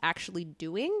stunts she's actually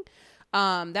doing.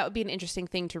 That would be an interesting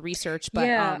thing to research. But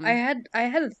yeah, I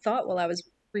had a thought while I was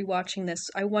rewatching this.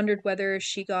 I wondered whether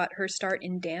she got her start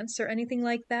in dance or anything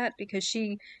like that, because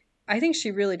I think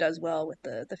she really does well with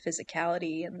the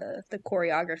physicality and the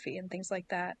choreography and things like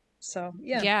that. So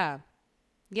yeah.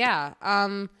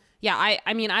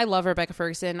 I mean, I love Rebecca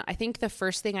Ferguson. I think the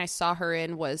first thing I saw her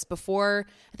in was before,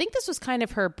 I think this was kind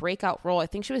of her breakout role. I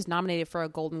think she was nominated for a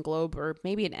Golden Globe or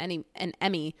maybe an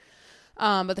Emmy.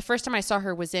 But the first time I saw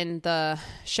her was in the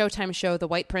Showtime show, The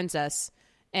White Princess.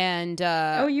 And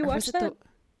you watched that?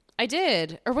 I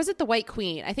did. Or was it The White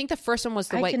Queen? I think the first one was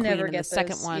The White Queen and the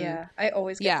second one. Yeah, I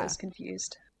always get those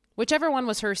confused. Whichever one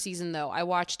was her season, though. I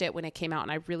watched it when it came out,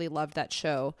 and I really loved that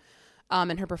show.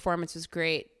 And her performance was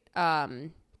great.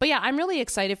 But yeah, I'm really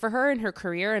excited for her and her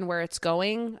career and where it's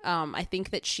going. I think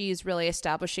that she's really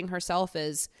establishing herself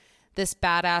as this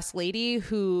badass lady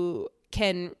who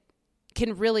can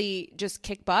really just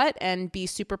kick butt and be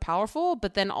super powerful,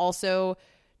 but then also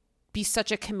be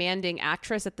such a commanding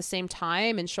actress at the same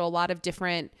time and show a lot of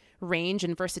different range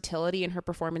and versatility in her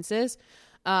performances.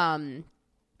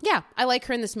 Yeah, I like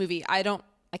her in this movie. I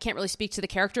can't really speak to the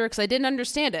character because I didn't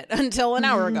understand it until an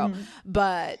hour ago.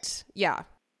 But yeah.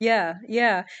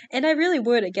 Yeah. And I really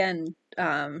would, again,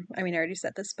 I mean, I already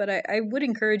said this, but I would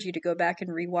encourage you to go back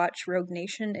and rewatch Rogue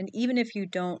Nation. And even if you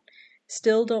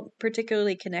still don't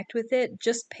particularly connect with it,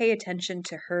 just pay attention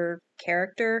to her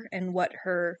character and what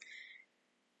where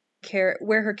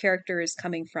her character is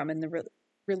coming from and the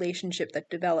relationship that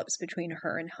develops between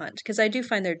her and Hunt. Because I do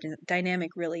find their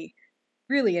dynamic really,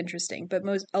 really interesting. But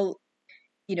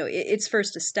it's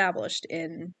first established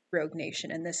in Rogue Nation,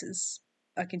 and this is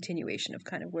a continuation of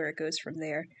kind of where it goes from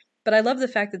there. But I love the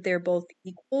fact that they're both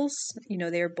equals.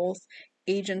 They're both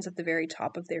agents at the very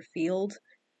top of their field.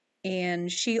 And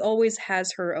she always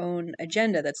has her own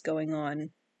agenda that's going on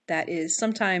that is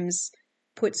sometimes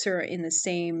puts her in the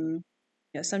same,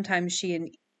 sometimes she and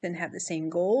Ethan have the same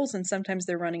goals, and sometimes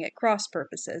they're running at cross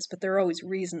purposes, but there are always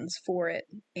reasons for it.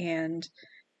 And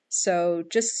so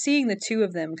just seeing the two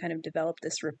of them kind of develop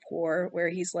this rapport where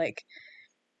he's like,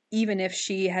 even if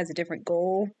she has a different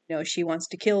goal, she wants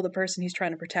to kill the person he's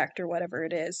trying to protect or whatever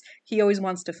it is, he always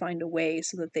wants to find a way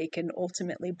so that they can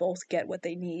ultimately both get what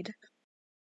they need.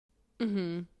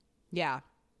 Mm-hmm. Yeah.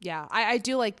 Yeah. I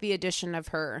do like the addition of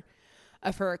her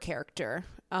character.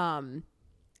 And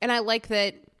I like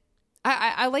that.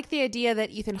 I like the idea that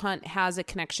Ethan Hunt has a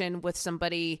connection with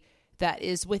somebody that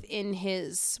is within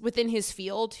his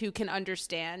field, who can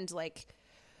understand like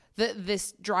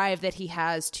this drive that he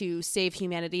has to save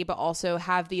humanity, but also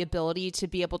have the ability to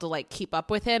be able to like keep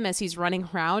up with him as he's running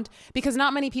around, because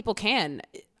not many people can.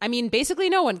 I mean, basically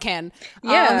no one can.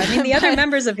 Yeah, I mean, the other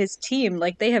members of his team,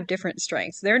 like, they have different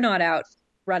strengths. They're not out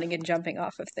running and jumping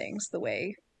off of things the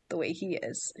way he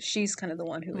is. She's kind of the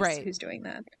one who's doing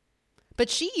that. But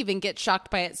she even gets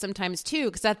shocked by it sometimes too,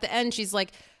 because at the end she's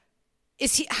like,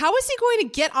 how is he going to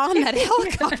get on that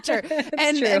helicopter?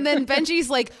 And then Benji's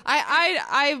like,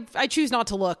 I choose not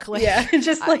to look. Like, yeah,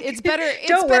 just like, it's better.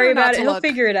 Don't worry about it. He'll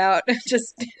figure it out.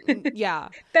 Just yeah,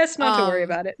 best not to worry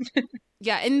about it.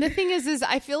 Yeah, and the thing is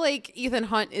I feel like Ethan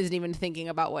Hunt isn't even thinking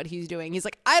about what he's doing. He's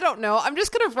like, I don't know. I'm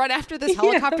just gonna run after this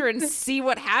helicopter and see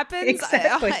what happens.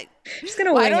 Exactly. Just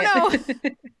gonna wing I don't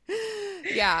know.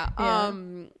 Yeah.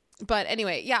 But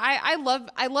anyway, yeah, I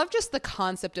love just the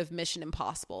concept of Mission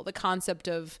Impossible, the concept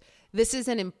of this is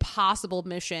an impossible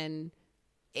mission,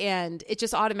 and it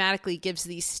just automatically gives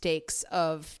these stakes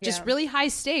of just really high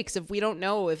stakes if we don't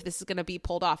know if this is going to be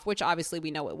pulled off, which obviously we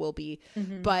know it will be.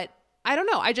 Mm-hmm. But I don't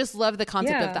know. I just love the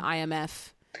concept of the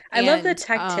IMF. I love the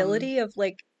tactility of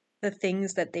like the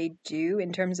things that they do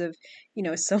in terms of,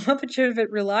 so much of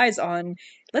it relies on,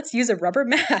 let's use a rubber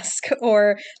mask,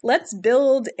 or let's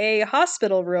build a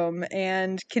hospital room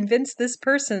and convince this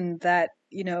person that,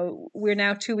 we're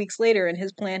now 2 weeks later and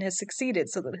his plan has succeeded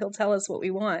so that he'll tell us what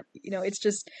we want. It's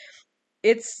just,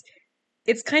 it's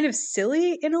kind of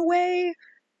silly in a way,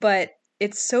 but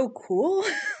it's so cool.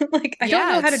 Like, I don't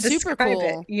know how to describe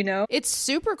it, It's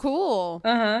super cool.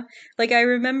 Like, I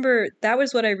remember that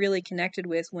was what I really connected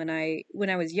with when I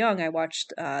was young. I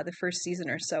watched the first season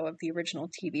or so of the original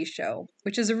TV show,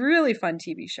 which is a really fun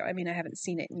TV show. I mean, I haven't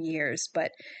seen it in years, but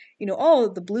all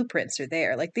of the blueprints are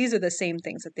there. Like, these are the same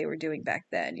things that they were doing back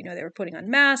then. They were putting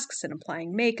on masks and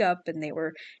applying makeup, and they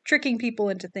were tricking people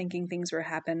into thinking things were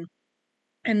happening.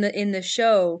 And in the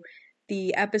show,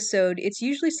 the episode, it's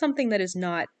usually something that is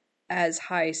not as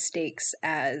high stakes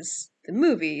as the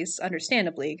movies,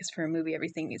 understandably, because for a movie,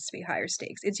 everything needs to be higher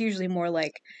stakes. It's usually more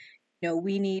like,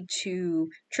 we need to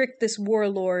trick this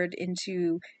warlord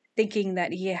into thinking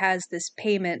that he has this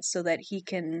payment so that he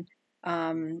can,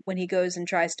 when he goes and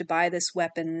tries to buy this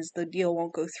weapons, the deal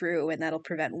won't go through, and that'll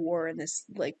prevent war in this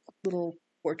like little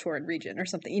war-torn region or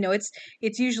something.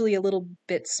 It's usually a little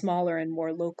bit smaller and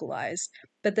more localized.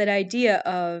 But that idea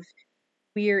of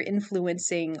we're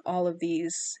influencing all of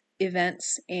these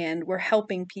events and we're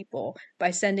helping people by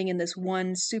sending in this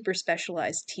one super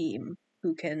specialized team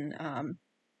who can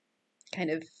kind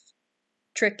of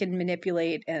trick and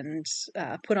manipulate and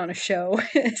put on a show,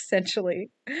 essentially,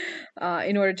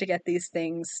 in order to get these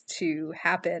things to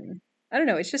happen. I don't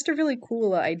know. It's just a really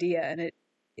cool idea, and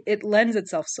it lends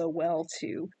itself so well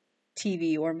to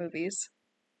TV or movies.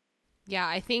 Yeah,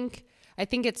 I think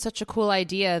it's such a cool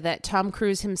idea that Tom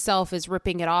Cruise himself is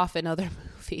ripping it off in other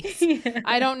movies. Yeah.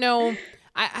 I don't know.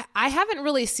 I haven't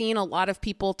really seen a lot of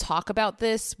people talk about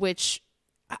this, which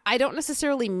I don't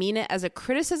necessarily mean it as a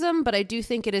criticism, but I do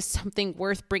think it is something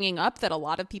worth bringing up that a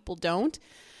lot of people don't.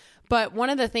 But one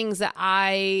of the things that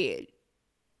it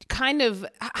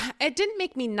didn't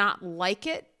make me not like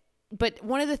it, but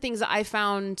one of the things that I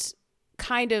found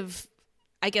kind of,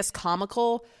 I guess,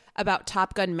 comical about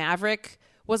Top Gun Maverick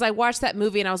was I watched that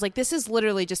movie and I was like, this is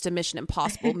literally just a Mission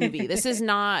Impossible movie. This is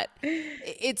not,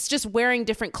 it's just wearing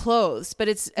different clothes, but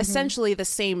it's essentially the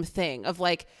same thing of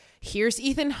like, here's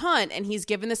Ethan Hunt and he's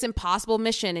given this impossible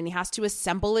mission and he has to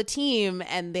assemble a team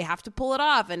and they have to pull it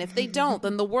off. And if they don't,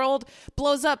 then the world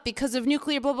blows up because of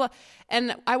nuclear blah, blah.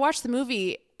 And I watched the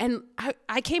movie and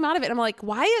I came out of it and I'm like,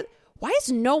 why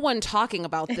is no one talking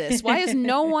about this? Why is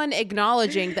no one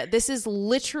acknowledging that this is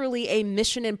literally a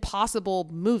Mission Impossible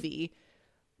movie,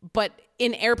 but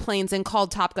in airplanes and called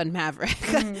Top Gun Maverick?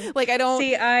 Like, I don't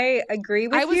see. I agree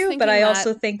with you, but I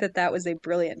also think that was a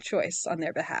brilliant choice on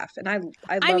their behalf, and I love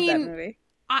that movie.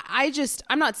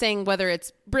 I'm not saying whether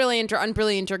it's brilliant or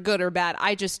unbrilliant or good or bad.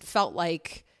 I just felt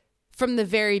like from the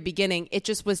very beginning, it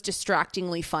just was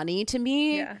distractingly funny to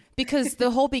me because the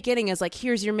whole beginning is like,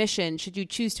 here's your mission. Should you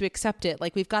choose to accept it?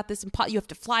 Like, we've got this, you have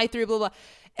to fly through, blah, blah.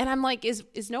 And I'm like, is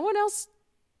no one else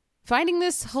finding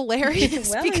this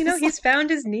hilarious? Well, he's found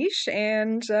his niche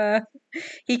and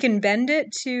he can bend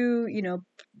it to,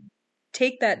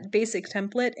 take that basic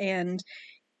template and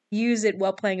use it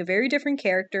while playing a very different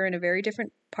character in a very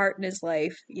different part in his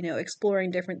life, you know,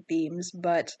 exploring different themes,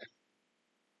 but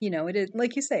you know, it is,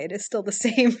 like you say, it is still the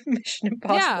same Mission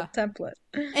Impossible template.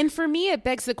 And for me, it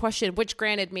begs the question, which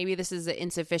granted, maybe this is an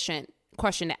insufficient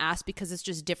question to ask because it's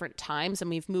just different times and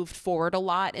we've moved forward a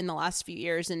lot in the last few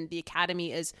years and the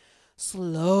Academy is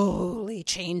slowly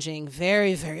changing,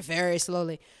 very, very, very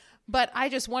slowly. But I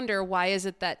just wonder, why is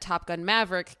it that Top Gun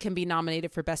Maverick can be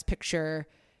nominated for Best Picture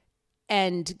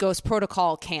and Ghost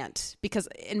Protocol can't? Because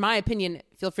in my opinion,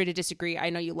 feel free to disagree. I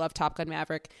know you love Top Gun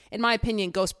Maverick. In my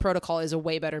opinion, Ghost Protocol is a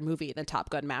way better movie than Top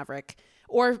Gun Maverick.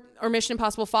 Or Mission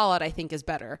Impossible Fallout, I think, is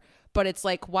better. But it's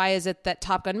like, why is it that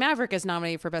Top Gun Maverick is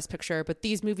nominated for Best Picture, but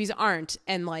these movies aren't?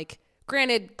 And like,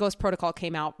 granted, Ghost Protocol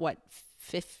came out,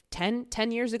 10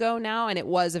 years ago now, and it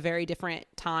was a very different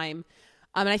time.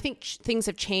 And I think things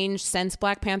have changed since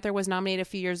Black Panther was nominated a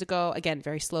few years ago. Again,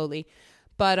 very slowly.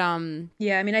 But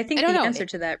yeah, I mean, I think the answer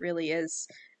to that really is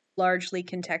largely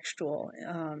contextual.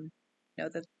 You know,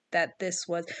 that this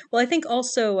was, well, I think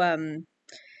also,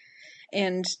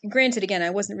 and granted, again, I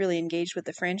wasn't really engaged with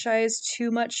the franchise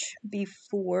too much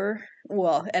before,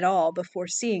 well, at all before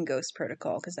seeing Ghost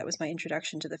Protocol, because that was my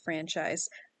introduction to the franchise.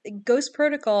 Ghost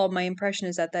Protocol, my impression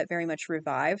is that very much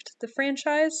revived the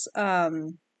franchise.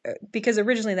 Because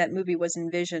originally that movie was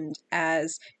envisioned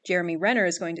as Jeremy Renner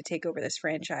is going to take over this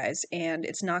franchise and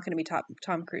it's not going to be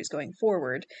Tom Cruise going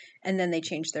forward. And then they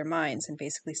changed their minds and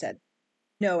basically said,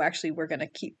 no, actually, we're going to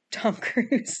keep Tom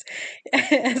Cruise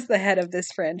as the head of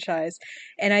this franchise.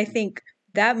 And I think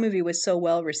that movie was so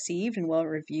well received and well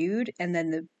reviewed. And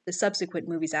then the subsequent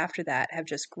movies after that have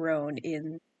just grown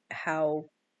in how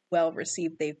well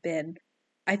received they've been.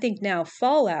 I think now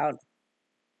Fallout,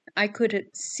 I could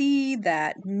see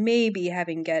that maybe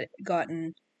having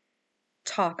gotten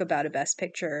talk about a Best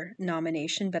Picture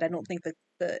nomination, but I don't think that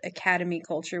the Academy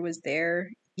culture was there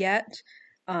yet.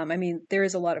 I mean, there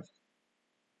is a lot of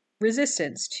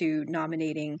resistance to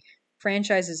nominating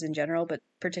franchises in general, but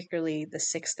particularly the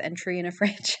sixth entry in a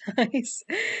franchise,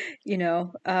 you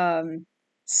know?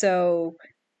 So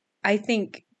I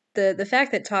think the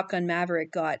fact that Top Gun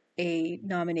Maverick got a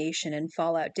nomination and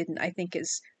Fallout didn't, I think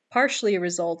is partially a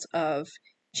result of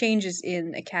changes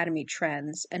in Academy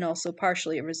trends and also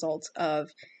partially a result of,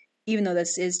 even though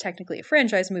this is technically a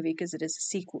franchise movie because it is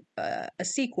a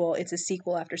sequel, it's a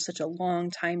sequel after such a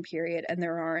long time period and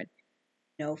there aren't,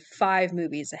 you know, 5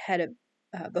 movies ahead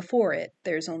of before it.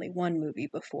 There's only 1 movie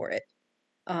before it.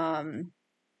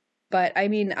 But I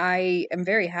mean, I am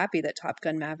very happy that Top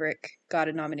Gun Maverick got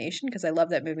a nomination because I love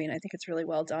that movie and I think it's really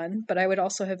well done. But I would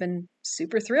also have been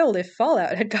super thrilled if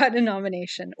Fallout had gotten a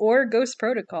nomination or Ghost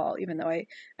Protocol, even though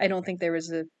I don't think there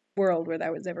was a world where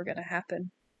that was ever going to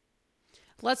happen.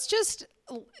 Let's just,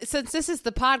 since this is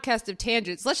the podcast of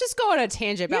tangents, let's just go on a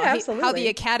tangent about how the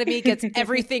Academy gets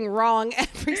everything wrong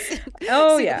every single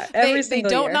every single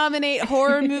They don't year. nominate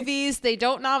horror movies. They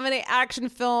don't nominate action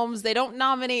films. They don't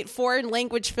nominate foreign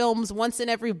language films once in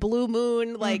every blue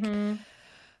moon. Like,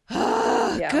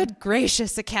 good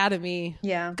gracious, Academy.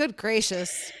 Yeah. Good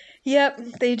gracious. Yep.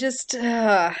 They just,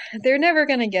 they're never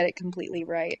going to get it completely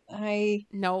right.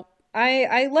 Nope.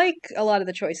 I like a lot of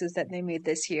the choices that they made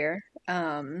this year.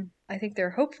 I think they're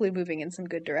hopefully moving in some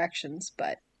good directions,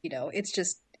 but you know, it's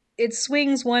just, it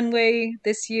swings one way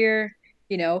this year.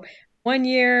 You know, one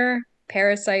year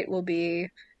Parasite will be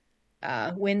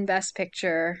win Best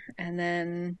Picture, and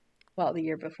then, well, the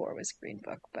year before was Green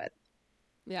Book, but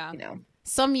yeah, you know.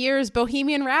 Some years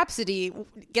Bohemian Rhapsody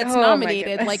gets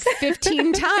nominated like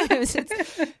 15 times.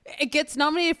 It gets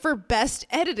nominated for Best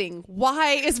Editing.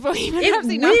 Why is Bohemian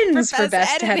Rhapsody wins for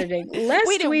Best Editing? Lest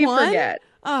we forget.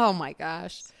 Oh my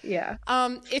gosh. Yeah.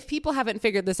 If people haven't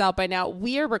figured this out by now,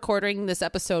 we are recording this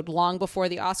episode long before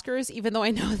the Oscars, even though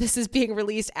I know this is being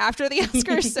released after the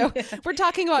Oscars. So we're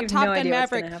talking about Top Gun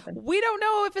Maverick. We don't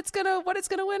know if what it's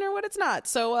gonna win or what it's not.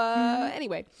 So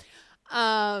anyway.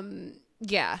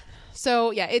 Yeah.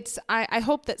 So yeah, I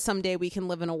hope that someday we can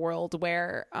live in a world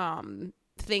where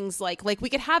things like we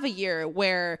could have a year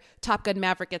where Top Gun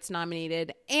Maverick gets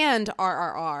nominated and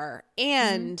RRR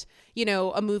and you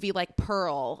know, a movie like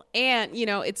Pearl, and you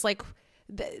know, it's like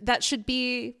that should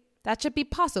be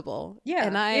possible. Yeah,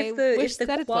 and I if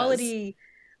the quality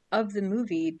of the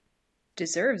movie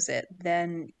deserves it,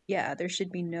 then yeah, there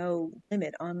should be no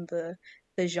limit on the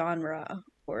genre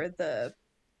or the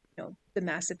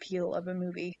mass appeal of a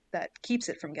movie that keeps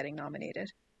it from getting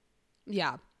nominated.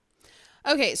 Yeah.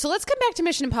 Okay, so let's come back to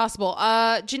Mission Impossible.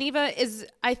 Geneva,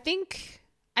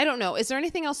 I don't know. Is there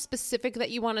anything else specific that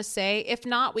you want to say? If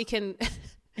not, we can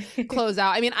close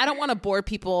out. I mean, I don't want to bore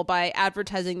people by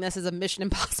advertising this as a Mission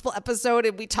Impossible episode,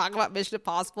 and we talk about Mission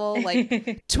Impossible like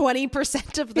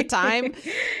 20% of the time.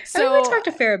 So I mean, we talked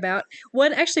a fair amount.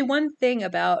 One thing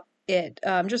about it,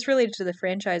 just related to the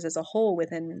franchise as a whole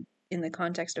in the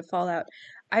context of Fallout,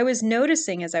 I was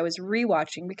noticing as I was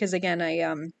rewatching, because again, I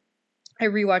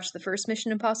rewatched the first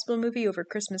Mission Impossible movie over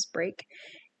Christmas break,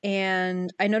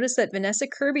 and I noticed that Vanessa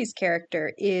Kirby's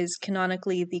character is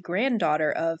canonically the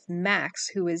granddaughter of Max,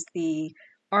 who is the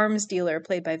arms dealer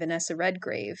played by Vanessa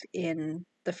Redgrave in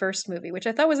the first movie, which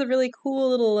I thought was a really cool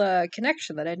little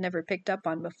connection that I'd never picked up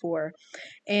on before.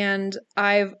 And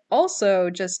I'm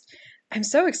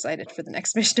so excited for the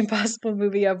next Mission Impossible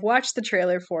movie. I've watched the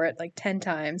trailer for it like 10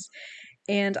 times.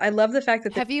 And I love the fact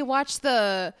that have you watched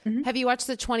the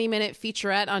 20-minute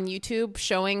featurette on YouTube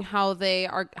showing how they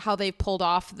pulled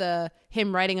off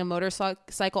him riding a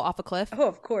motorcycle off a cliff? Oh,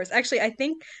 of course. Actually, I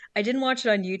think I didn't watch it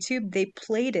on YouTube. They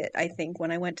played it, I think,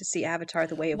 when I went to see Avatar: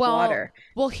 The Way of Water.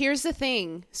 Well, here's the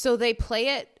thing. So they play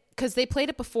it because they played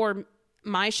it before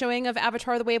my showing of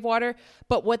Avatar: The Way of Water,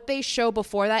 but what they show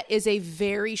before that is a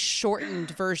very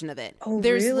shortened version of it. Oh,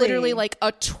 There's really? literally like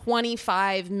a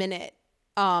 25-minute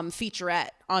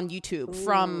featurette on YouTube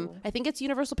from, I think it's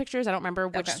Universal Pictures. I don't remember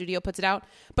which studio puts it out,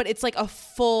 but it's like a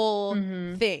full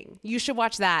thing. You should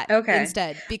watch that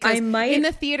instead, because in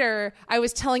the theater, I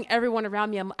was telling everyone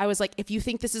around me, I was like, if you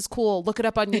think this is cool, look it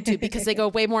up on YouTube, because they go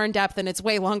way more in depth and it's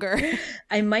way longer.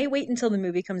 I might wait until the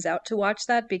movie comes out to watch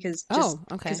that, because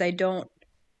I don't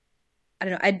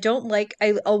know.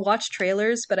 I'll watch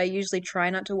trailers, but I usually try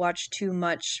not to watch too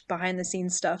much behind the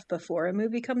scenes stuff before a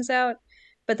movie comes out.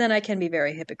 But then I can be very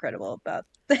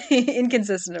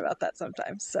inconsistent about that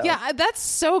sometimes. So yeah, that's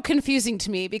so confusing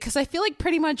to me, because I feel like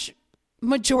pretty much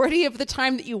majority of the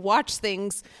time that you watch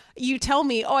things, you tell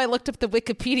me, oh, I looked up the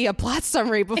Wikipedia plot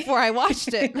summary before I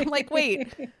watched it. I'm like,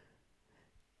 wait,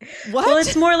 what? Well,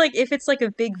 it's more like if it's like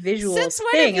a big visual Since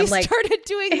when thing. have you started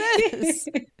doing this?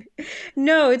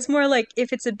 No, it's more like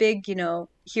if it's a big,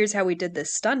 here's how we did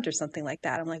this stunt or something like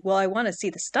that. I'm like, well, I want to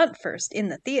see the stunt first in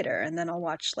the theater, and then I'll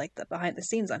watch like the behind the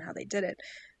scenes on how they did it.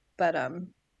 But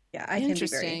yeah, I can be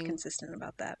very inconsistent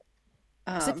about that.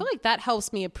 Because I feel like that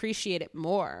helps me appreciate it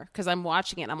more, because I'm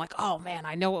watching it and I'm like, oh man,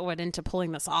 I know what went into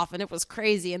pulling this off, and it was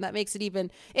crazy, and that makes it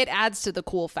it adds to the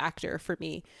cool factor for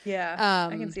me. Yeah,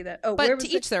 I can see that. Oh, but to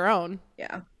each their own.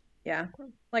 Yeah.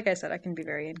 Like I said, I can be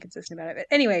very inconsistent about it. But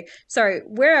anyway, sorry,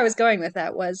 where I was going with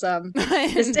that was I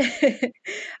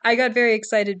got very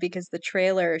excited because the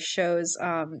trailer shows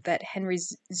that Henry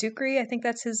Zuckery, I think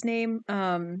that's his name,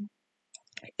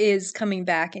 is coming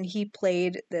back, and he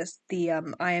played the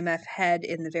IMF head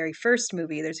in the very first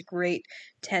movie. There's a great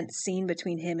tense scene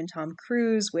between him and Tom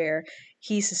Cruise where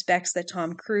he suspects that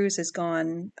Tom Cruise has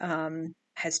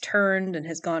turned and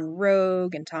has gone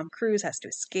rogue, and Tom Cruise has to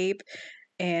escape.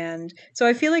 And so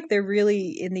I feel like they're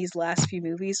really, in these last few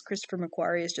movies, Christopher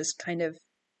McQuarrie is just kind of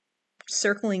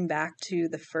circling back to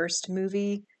the first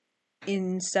movie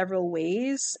in several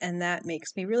ways, and that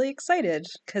makes me really excited,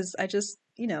 because I just,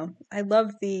 I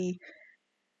love the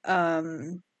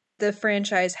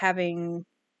franchise having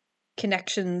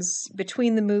connections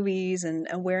between the movies and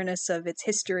awareness of its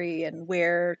history and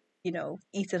where,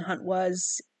 Ethan Hunt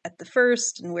was at the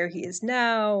first and where he is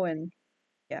now. And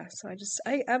yeah, so I'm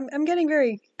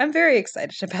very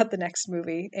excited about the next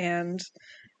movie, and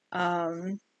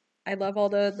I love all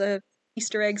the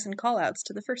Easter eggs and call outs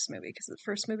to the first movie, because the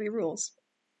first movie rules.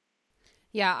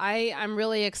 Yeah, I'm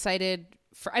really excited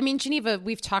Geneva,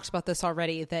 we've talked about this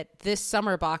already, that this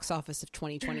summer box office of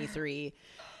 2023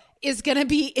 is going to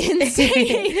be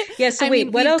insane. Yeah, so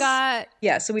what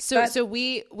else? So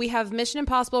we have Mission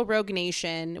Impossible Rogue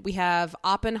Nation, we have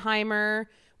Oppenheimer,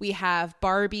 we have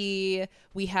Barbie,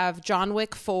 we have John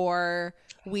Wick 4,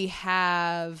 we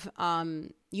have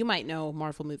you might know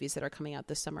Marvel movies that are coming out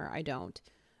this summer. I don't.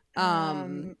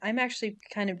 I'm actually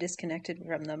kind of disconnected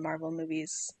from the Marvel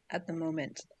movies at the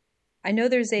moment. I know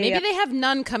there's maybe they have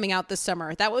none coming out this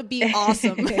summer. That would be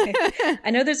awesome.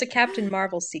 I know there's a Captain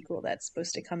Marvel sequel that's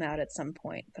supposed to come out at some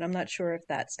point, but I'm not sure if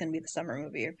that's going to be the summer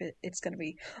movie or if it's going to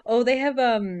be. Oh, they have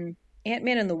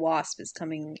Ant-Man and the Wasp is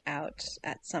coming out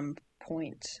at some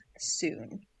point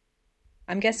soon.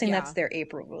 I'm guessing that's their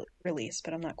April release,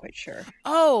 but I'm not quite sure.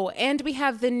 Oh, and we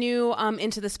have the new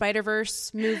Into the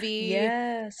Spider-Verse movie.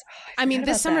 Yes. I mean,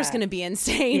 this summer's going to be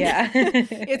insane. Yeah.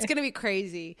 It's going to be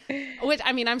crazy. Which,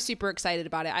 I mean, I'm super excited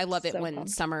about it. I love it when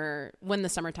the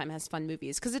summertime has fun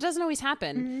movies, because it doesn't always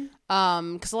happen.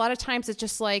 Because a lot of times it's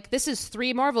just like, this is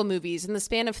 3 Marvel movies in the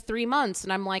span of 3 months.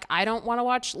 And I'm like, I don't want to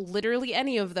watch literally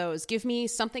any of those. Give me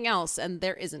something else. And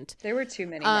there isn't. There were too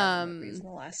many Marvel movies in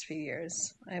the last few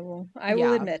years. I I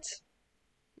will admit.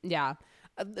 Yeah.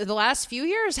 The last few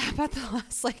years? How about the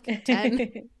last like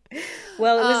 10?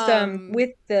 Well, it was with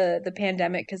the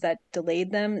pandemic because that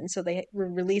delayed them, and so they were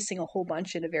releasing a whole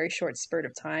bunch in a very short spurt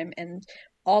of time, and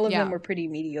all of them Yeah. were pretty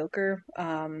mediocre.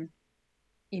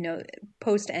 You know,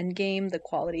 post Endgame, the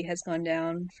quality has gone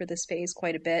down for this phase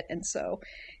quite a bit, and so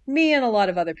me and a lot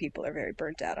of other people are very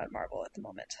burnt out on Marvel at the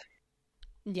moment.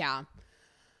 Yeah.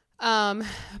 Um,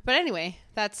 but anyway,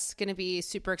 that's gonna be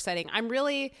super exciting. I'm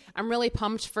really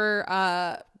pumped for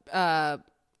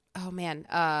oh man,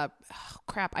 oh,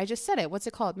 crap, I just said it. What's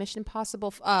it called? Mission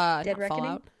Impossible, Dead not Reckoning?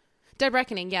 Fallout. Dead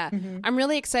Reckoning, yeah. I'm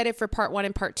really excited for part 1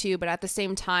 and part 2, but at the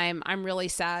same time, I'm really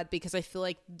sad because I feel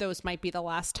like those might be the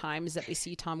last times that we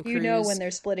see Tom Cruise You know when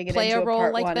they're splitting it play into a a role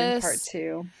part like one and this. part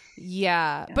two.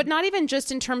 Yeah, but not even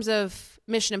just in terms of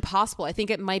Mission Impossible. I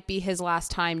think it might be his last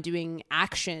time doing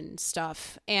action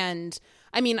stuff. And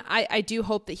I mean, I do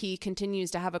hope that he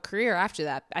continues to have a career after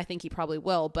that. I think he probably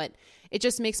will, but it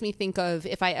just makes me think of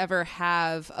if I ever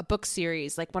have a book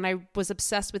series, like when I was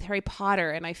obsessed with Harry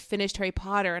Potter and I finished Harry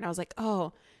Potter and I was like,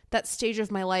 oh, that stage of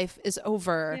my life is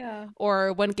over. Yeah.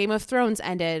 Or when Game of Thrones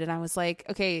ended and I was like,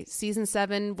 okay, season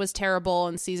 7 was terrible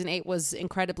and season 8 was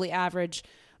incredibly average.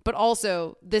 But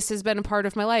also, this has been a part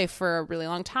of my life for a really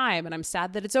long time, and I'm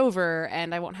sad that it's over,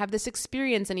 and I won't have this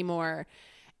experience anymore.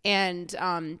 And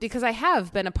because I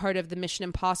have been a part of the Mission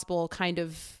Impossible kind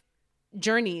of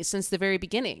journey since the very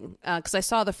beginning, because I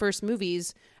saw the first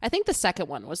movies. I think the second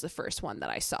one was the first one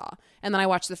that I saw, and then I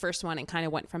watched the first one and kind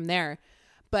of went from there.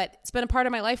 But it's been a part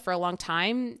of my life for a long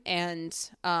time, and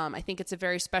I think it's a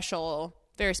very special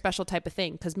type of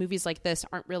thing because movies like this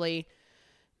aren't really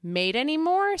made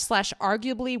anymore. /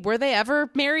 arguably, were they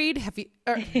ever married? Have you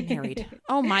married?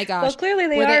 Oh my gosh! Well, clearly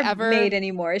they were are they ever made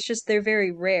anymore. It's just they're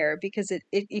very rare because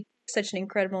it such an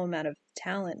incredible amount of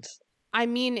talent. I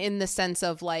mean, in the sense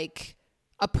of like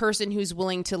a person who's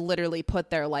willing to literally put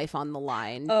their life on the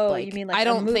line. Oh, like, you mean like I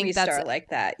don't a movie think that's star like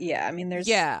that? Yeah, I mean, there's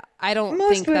I don't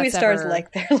most think movie that's stars ever,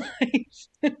 like their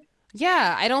life.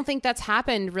 Yeah, I don't think that's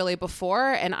happened really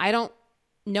before, and I don't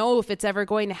know if it's ever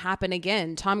going to happen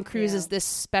again. Tom Cruise is this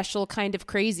special kind of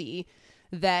crazy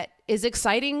that is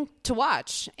exciting to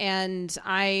watch, and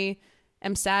I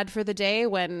am sad for the day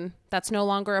when that's no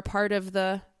longer a part of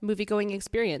the movie-going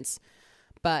experience.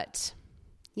 But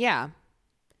yeah,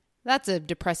 that's a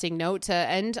depressing note to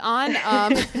end on.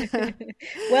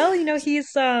 Well, you know, he's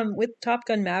with Top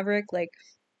Gun Maverick, like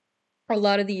a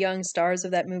lot of the young stars of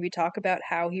that movie talk about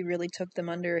how he really took them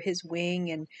under his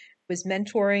wing and was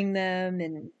mentoring them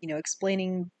and, you know,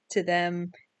 explaining to them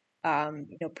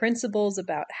you know, principles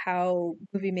about how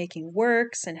movie making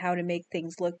works and how to make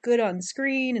things look good on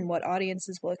screen and what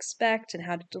audiences will expect and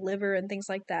how to deliver and things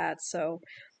like that. So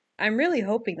I'm really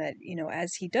hoping that, you know,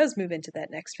 as he does move into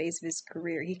that next phase of his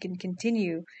career, he can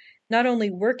continue not only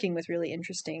working with really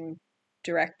interesting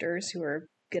directors who are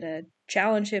going to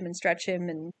challenge him and stretch him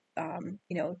and,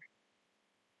 you know,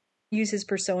 use his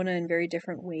persona in very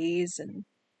different ways, and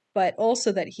but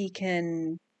also that he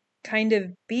can kind of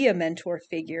be a mentor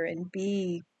figure and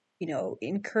be, you know,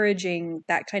 encouraging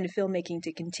that kind of filmmaking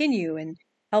to continue and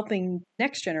helping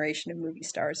next generation of movie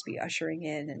stars be ushering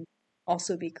in and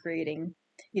also be creating,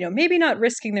 you know, maybe not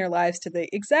risking their lives to the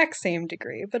exact same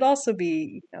degree, but also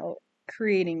be, you know,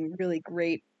 creating really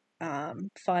great,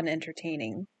 fun,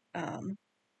 entertaining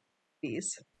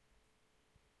movies.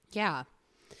 Yeah.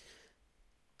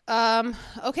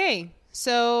 Okay.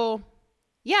 So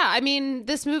yeah, I mean,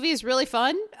 this movie is really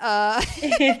fun. Yeah,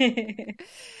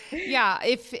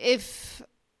 if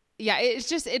yeah, it's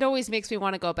just it always makes me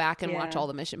want to go back and watch all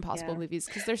the Mission Impossible movies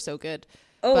because they're so good.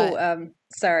 Oh, But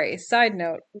sorry. Side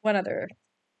note, one other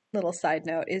little side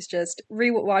note is just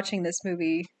re-watching this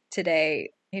movie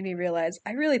today made me realize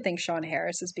I really think Sean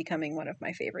Harris is becoming one of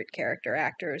my favorite character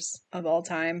actors of all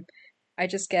time. I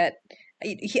just get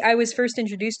I was first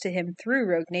introduced to him through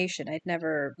Rogue Nation. I'd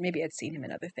never, maybe I'd seen him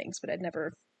in other things, but I'd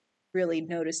never really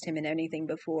noticed him in anything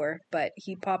before. But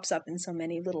he pops up in so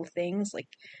many little things. Like,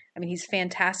 I mean, he's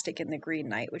fantastic in The Green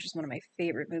Knight, which is one of my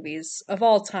favorite movies of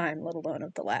all time, let alone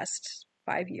of the last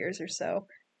 5 years or so.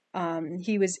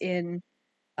 He was in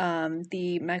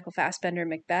the Michael Fassbender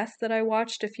Macbeth that I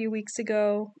watched a few weeks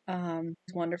ago.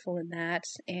 He's wonderful in that.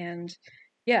 And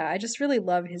yeah, I just really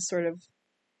love his sort of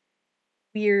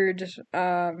weird,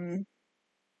 you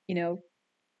know,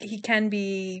 he can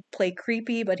be play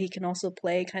creepy, but he can also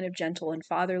play kind of gentle and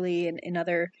fatherly in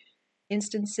other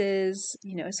instances,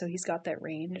 you know, so he's got that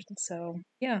range. And so,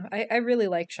 yeah, I really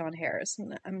like Sean Harris,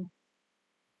 and I'm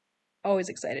always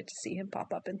excited to see him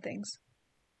pop up in things.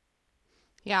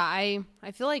 yeah,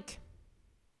 I feel like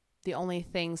the only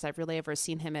things I've really ever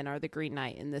seen him in are the Green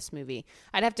Knight in this movie.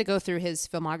 I'd have to go through his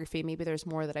filmography. Maybe there's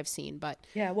more that I've seen, but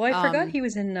Yeah, well, I forgot he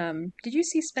was in did you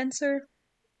see Spencer,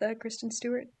 the Kristen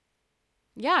Stewart?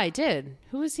 yeah, I did.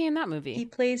 Who was he in that movie? He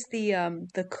plays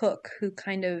the cook who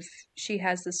kind of she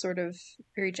has this sort of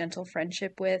very gentle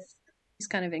friendship with. He's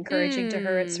kind of encouraging to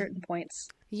her at certain points.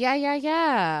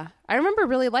 Yeah. I remember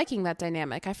really liking that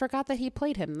dynamic. I forgot that he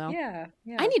played him, though. Yeah.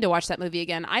 I need to watch that movie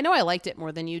again. I know I liked it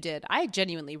more than you did. I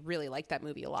genuinely really liked that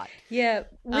movie a lot. Yeah,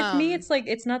 with me, it's like,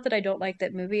 it's not that I don't like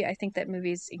that movie. I think that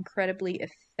movie is incredibly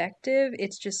effective.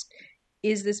 It's just,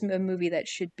 is this a movie that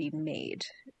should be made?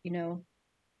 You know?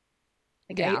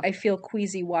 Like, Yeah. I feel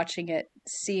queasy watching it,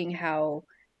 seeing how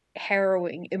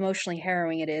emotionally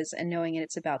harrowing it is, and knowing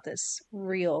it's about this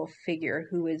real figure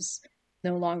who is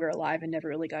no longer alive and never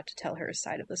really got to tell her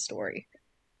side of the story.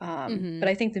 But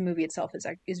I think the movie itself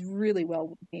is really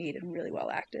well made and really well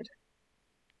acted.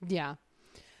 Yeah.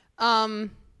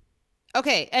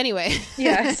 Okay. Anyway.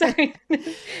 Yeah. Sorry.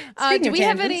 Do we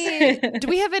have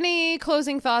any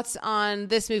closing thoughts on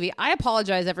this movie? I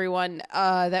apologize, everyone.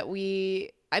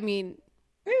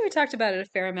 Maybe we talked about it a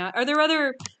fair amount. Are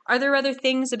there other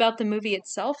things about the movie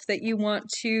itself that you want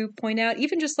to point out?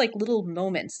 Even just like little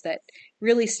moments that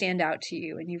really stand out to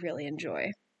you and you really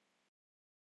enjoy?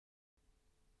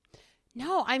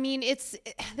 No, I mean,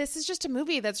 this is just a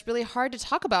movie that's really hard to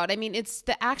talk about. I mean,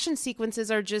 the action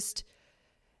sequences are just,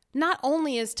 not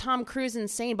only is Tom Cruise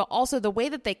insane, but also the way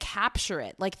that they capture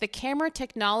it, like the camera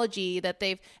technology that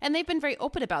they've been very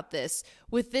open about this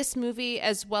with this movie,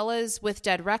 as well as with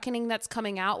Dead Reckoning that's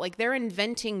coming out. Like, they're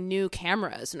inventing new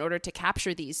cameras in order to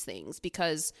capture these things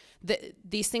because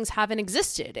these things haven't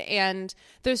existed. And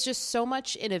there's just so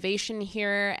much innovation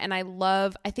here. And I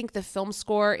think the film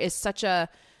score is such a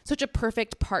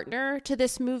perfect partner to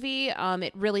this movie.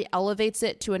 It really elevates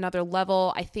it to another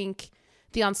level. I think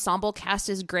the ensemble cast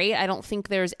is great. I don't think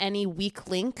there's any weak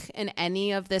link in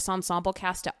any of this ensemble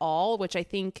cast at all, which I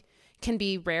think can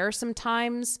be rare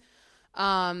sometimes.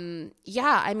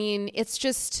 I mean,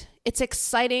 it's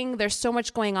exciting. There's so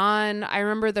much going on. I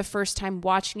remember the first time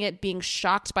watching it being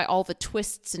shocked by all the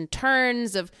twists and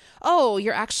turns of, oh,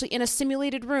 you're actually in a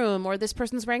simulated room, or this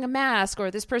person's wearing a mask,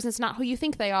 or this person's not who you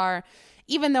think they are.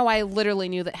 Even though I literally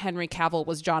knew that Henry Cavill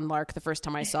was John Lark the first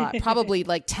time I saw it, probably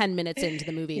like 10 minutes into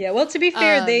the movie. Yeah, well, to be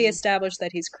fair, they established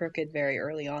that he's crooked very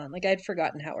early on. Like, I'd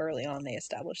forgotten how early on they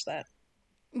established that.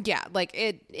 Yeah, like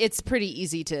it's pretty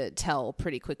easy to tell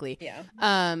pretty quickly. Yeah.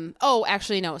 Oh,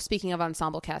 actually, no. Speaking of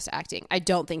ensemble cast acting, I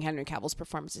don't think Henry Cavill's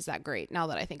performance is that great now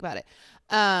that I think about it.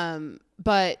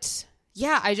 But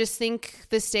yeah, I just think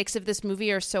the stakes of this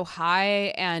movie are so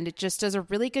high, and it just does a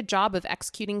really good job of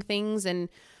executing things. And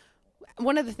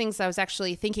one of the things I was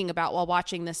actually thinking about while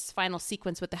watching this final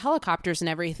sequence with the helicopters and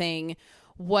everything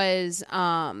was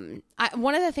one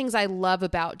of the things I love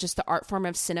about just the art form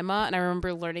of cinema, and I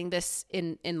remember learning this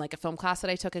in like a film class that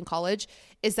I took in college,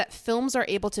 is that films are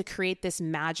able to create this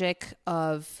magic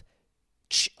of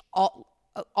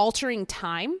altering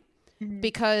time,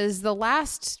 because the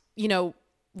last,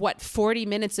 40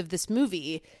 minutes of this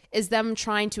movie is them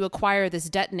trying to acquire this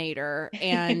detonator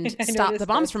and stop the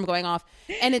bombs from going off.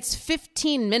 And it's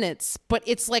 15 minutes, but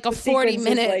it's like a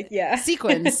 40-minute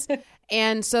sequence.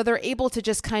 And so they're able to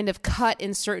just kind of cut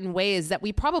in certain ways that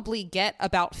we probably get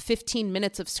about 15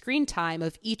 minutes of screen time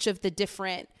of each of the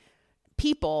different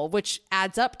people, which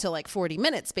adds up to like 40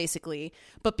 minutes basically.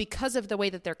 But because of the way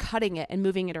that they're cutting it and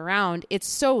moving it around, it's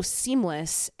so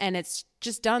seamless, and it's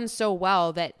just done so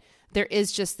well that there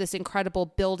is just this incredible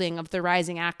building of the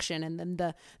rising action and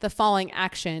then the falling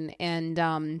action. And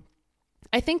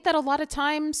I think that a lot of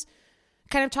times,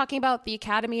 kind of talking about the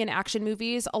Academy and action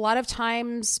movies, a lot of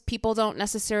times people don't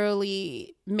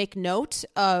necessarily make note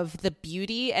of the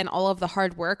beauty and all of the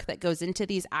hard work that goes into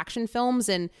these action films.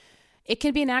 And it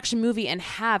can be an action movie and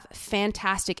have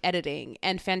fantastic editing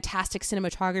and fantastic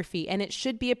cinematography, and it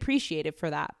should be appreciated for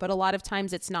that. But a lot of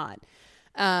times it's not.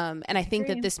 And I think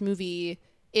that this movie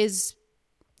I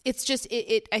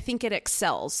think it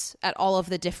excels at all of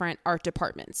the different art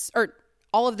departments, or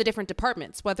all of the different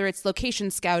departments, whether it's location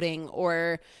scouting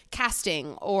or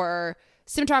casting or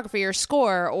cinematography or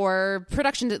score or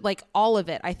production, like all of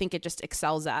it. I think it just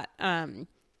excels at, and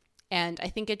I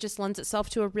think it just lends itself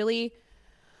to a really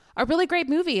great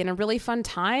movie and a really fun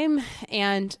time.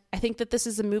 And I think that this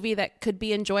is a movie that could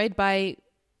be enjoyed by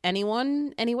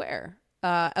anyone, anywhere,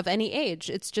 of any age.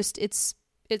 It's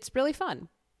really fun.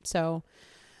 So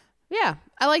yeah,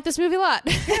 I like this movie a lot.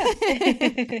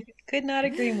 Yeah. Could not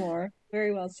agree more.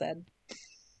 Very well said.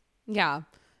 Yeah.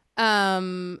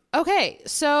 Okay.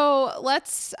 So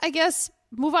let's, I guess,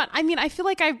 move on. I mean, I feel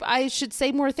like I should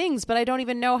say more things, but I don't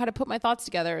even know how to put my thoughts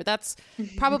together. That's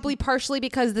probably partially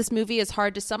because this movie is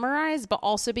hard to summarize, but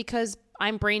also because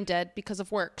I'm brain dead because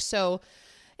of work. So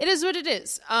it is what it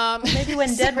is. Maybe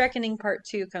when Dead Reckoning Part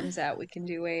 2 comes out, we can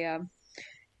do a,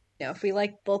 if we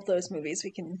like both those movies,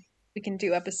 we can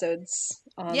do episodes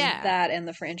on that and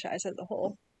the franchise as a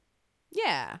whole.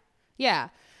 Yeah. Yeah.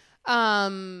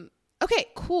 Okay,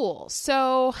 cool.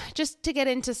 So just to get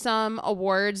into some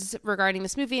awards regarding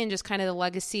this movie and just kind of the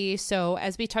legacy. So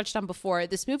as we touched on before,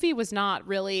 this movie was not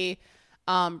really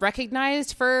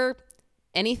recognized for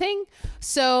anything.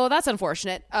 So that's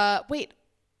unfortunate. Wait,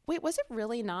 was it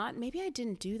really not? Maybe I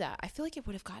didn't do that. I feel like it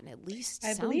would have gotten at least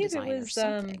sound design or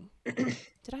something. Did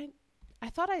I? I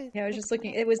thought I... Yeah, I was just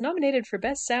looking. It was nominated for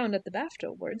Best Sound at the BAFTA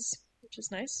Awards, which is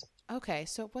nice. Okay,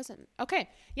 so it wasn't. Okay,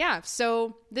 yeah.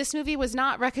 So this movie was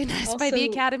not recognized by the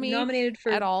Academy nominated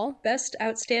for at all. Best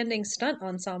Outstanding Stunt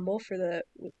Ensemble for the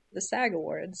SAG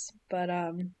Awards, but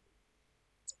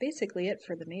it's basically it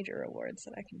for the major awards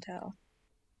that I can tell.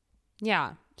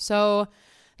 Yeah, so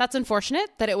that's unfortunate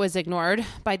that it was ignored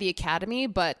by the Academy,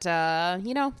 but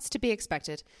it's to be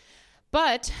expected.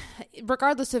 But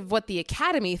regardless of what the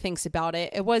Academy thinks about it,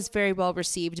 it was very well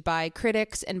received by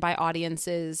critics and by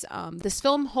audiences. This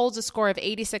film holds a score of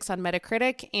 86 on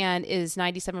Metacritic and is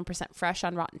 97% fresh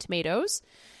on Rotten Tomatoes.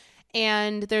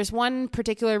 And there's one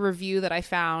particular review that I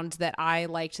found that I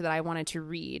liked that I wanted to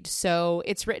read. So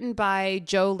it's written by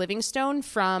Joe Livingstone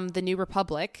from The New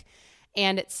Republic,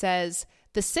 and it says,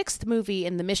 "The sixth movie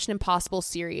in the Mission Impossible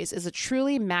series is a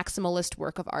truly maximalist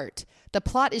work of art. The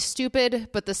plot is stupid,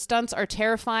 but the stunts are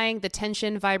terrifying, the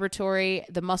tension vibratory,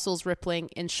 the muscles rippling.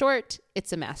 In short,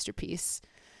 it's a masterpiece."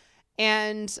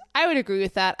 And I would agree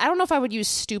with that. I don't know if I would use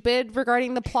stupid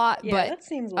regarding the plot, but that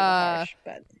seems a little harsh,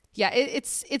 but yeah,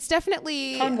 it's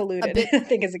definitely convoluted. A bit, I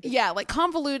think is a good like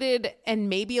convoluted and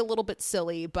maybe a little bit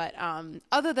silly, but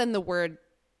other than the word,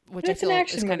 which I feel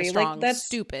is kind of strong, that's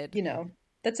stupid.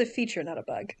 That's a feature, not a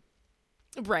bug.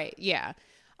 Right, yeah.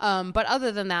 But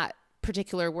other than that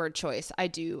particular word choice, I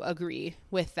do agree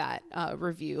with that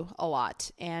review a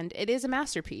lot. And it is a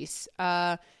masterpiece.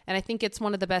 And I think it's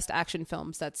one of the best action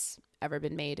films that's ever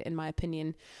been made, in my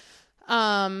opinion.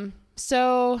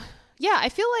 So, yeah, I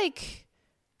feel like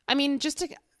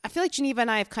Geneva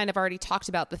and I have kind of already talked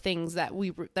about the things that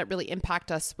that really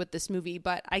impact us with this movie.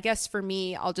 But I guess for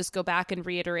me, I'll just go back and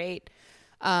reiterate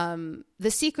the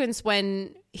sequence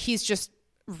when he's just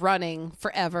running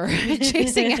forever,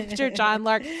 chasing after John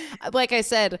Lark. Like I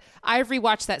said, I've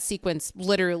rewatched that sequence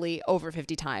literally over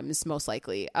 50 times, most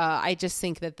likely. I just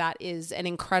think that is an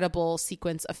incredible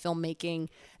sequence of filmmaking.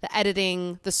 The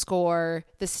editing, the score,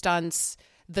 the stunts,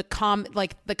 the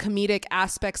comedic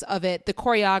aspects of it, the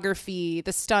choreography,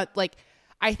 the stunt. Like,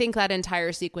 I think that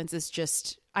entire sequence is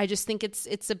just, I just think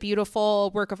it's a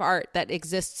beautiful work of art that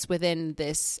exists within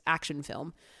this action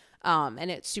film. And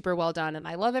it's super well done, and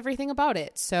I love everything about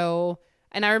it. So,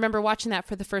 and I remember watching that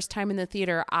for the first time in the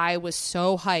theater. I was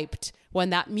so hyped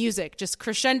when that music just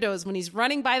crescendos when he's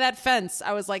running by that fence.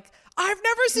 I was like, I've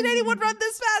never seen anyone run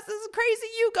this fast. This is crazy.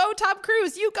 You go, Tom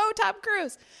Cruise. You go, Tom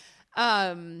Cruise.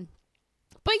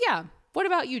 But yeah, what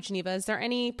about you, Geneva? Is there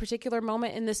any particular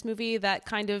moment in this movie that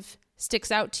kind of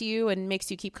sticks out to you and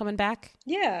makes you keep coming back?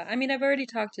 Yeah, I mean, I've already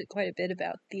talked quite a bit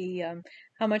about the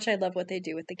how much I love what they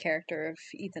do with the character of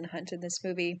Ethan Hunt in this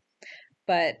movie.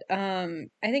 But I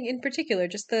think in particular,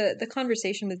 just the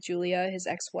conversation with Julia, his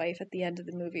ex-wife, at the end of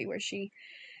the movie, where she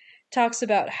talks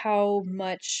about how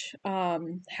much,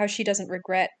 how she doesn't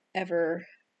regret ever,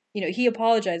 he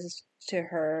apologizes to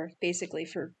her basically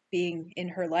for being in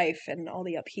her life and all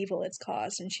the upheaval it's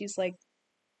caused. And she's like,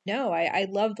 no, I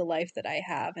love the life that I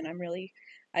have, and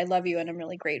I love you, and I'm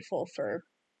really grateful for,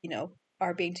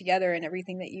 our being together and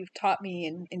everything that you've taught me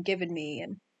and given me,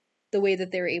 and the way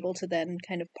that they're able to then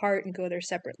kind of part and go their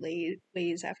separate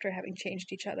ways after having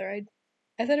changed each other. I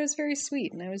thought it was very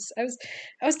sweet, and I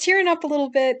was tearing up a little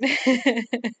bit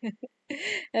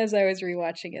as I was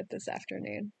rewatching it this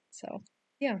afternoon. So,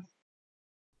 yeah.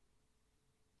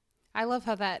 I love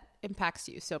how that impacts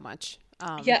you so much.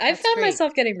 Yeah, I found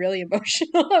myself getting really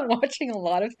emotional on watching a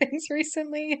lot of things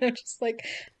recently. And I'm just like,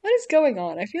 what is going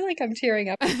on? I feel like I'm tearing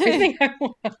up everything I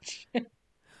watch.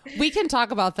 We can talk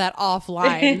about that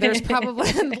offline. There's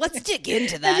probably let's dig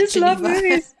into that. I just love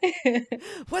movies.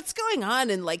 What's going on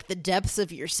in like the depths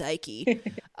of your psyche?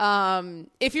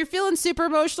 If you're feeling super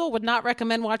emotional, would not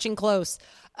recommend watching Close.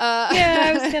 Yeah,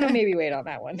 I was gonna maybe wait on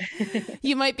that one.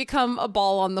 You might become a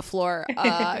ball on the floor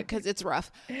because it's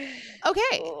rough.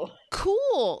 Okay,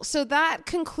 cool. So that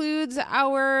concludes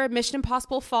our Mission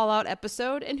Impossible Fallout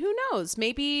episode. And who knows,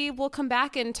 maybe we'll come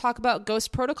back and talk about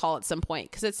Ghost Protocol at some point,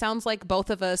 because it sounds like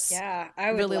both of us I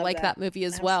would really like that movie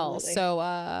as well. Absolutely.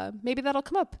 So maybe that'll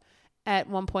come up at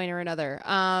one point or another.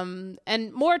 And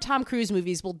more Tom Cruise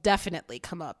movies will definitely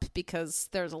come up, because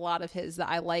there's a lot of his that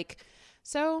I like.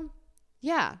 So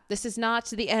yeah, this is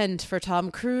not the end for Tom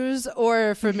Cruise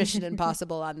or for Mission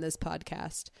Impossible on this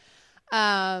podcast.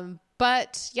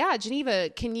 But yeah, Geneva,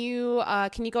 can you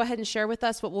go ahead and share with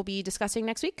us what we'll be discussing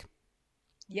next week?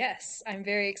 Yes, I'm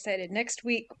very excited. Next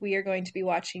week, we are going to be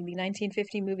watching the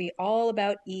 1950 movie All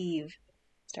About Eve,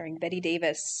 starring Bette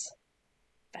Davis.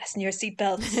 Fasten your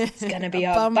seatbelts. It's going to be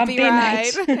a bumpy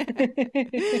ride. night.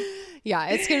 Yeah,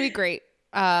 it's going to be great.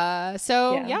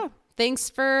 Yeah. Thanks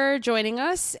for joining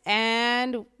us,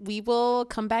 and we will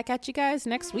come back at you guys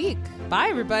next week. Bye,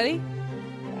 everybody.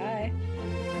 Bye.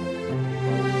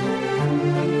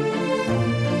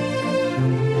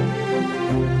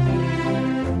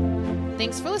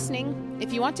 Thanks for listening.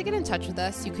 If you want to get in touch with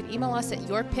us, you can email us at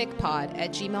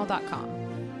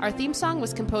yourpickpod@gmail.com. Our theme song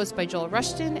was composed by Joel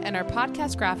Rushton, and our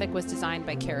podcast graphic was designed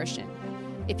by Kara Shin.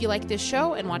 If you like this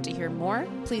show and want to hear more,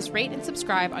 please rate and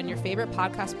subscribe on your favorite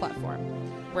podcast platform.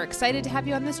 We're excited to have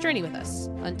you on this journey with us.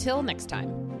 Until next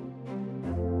time.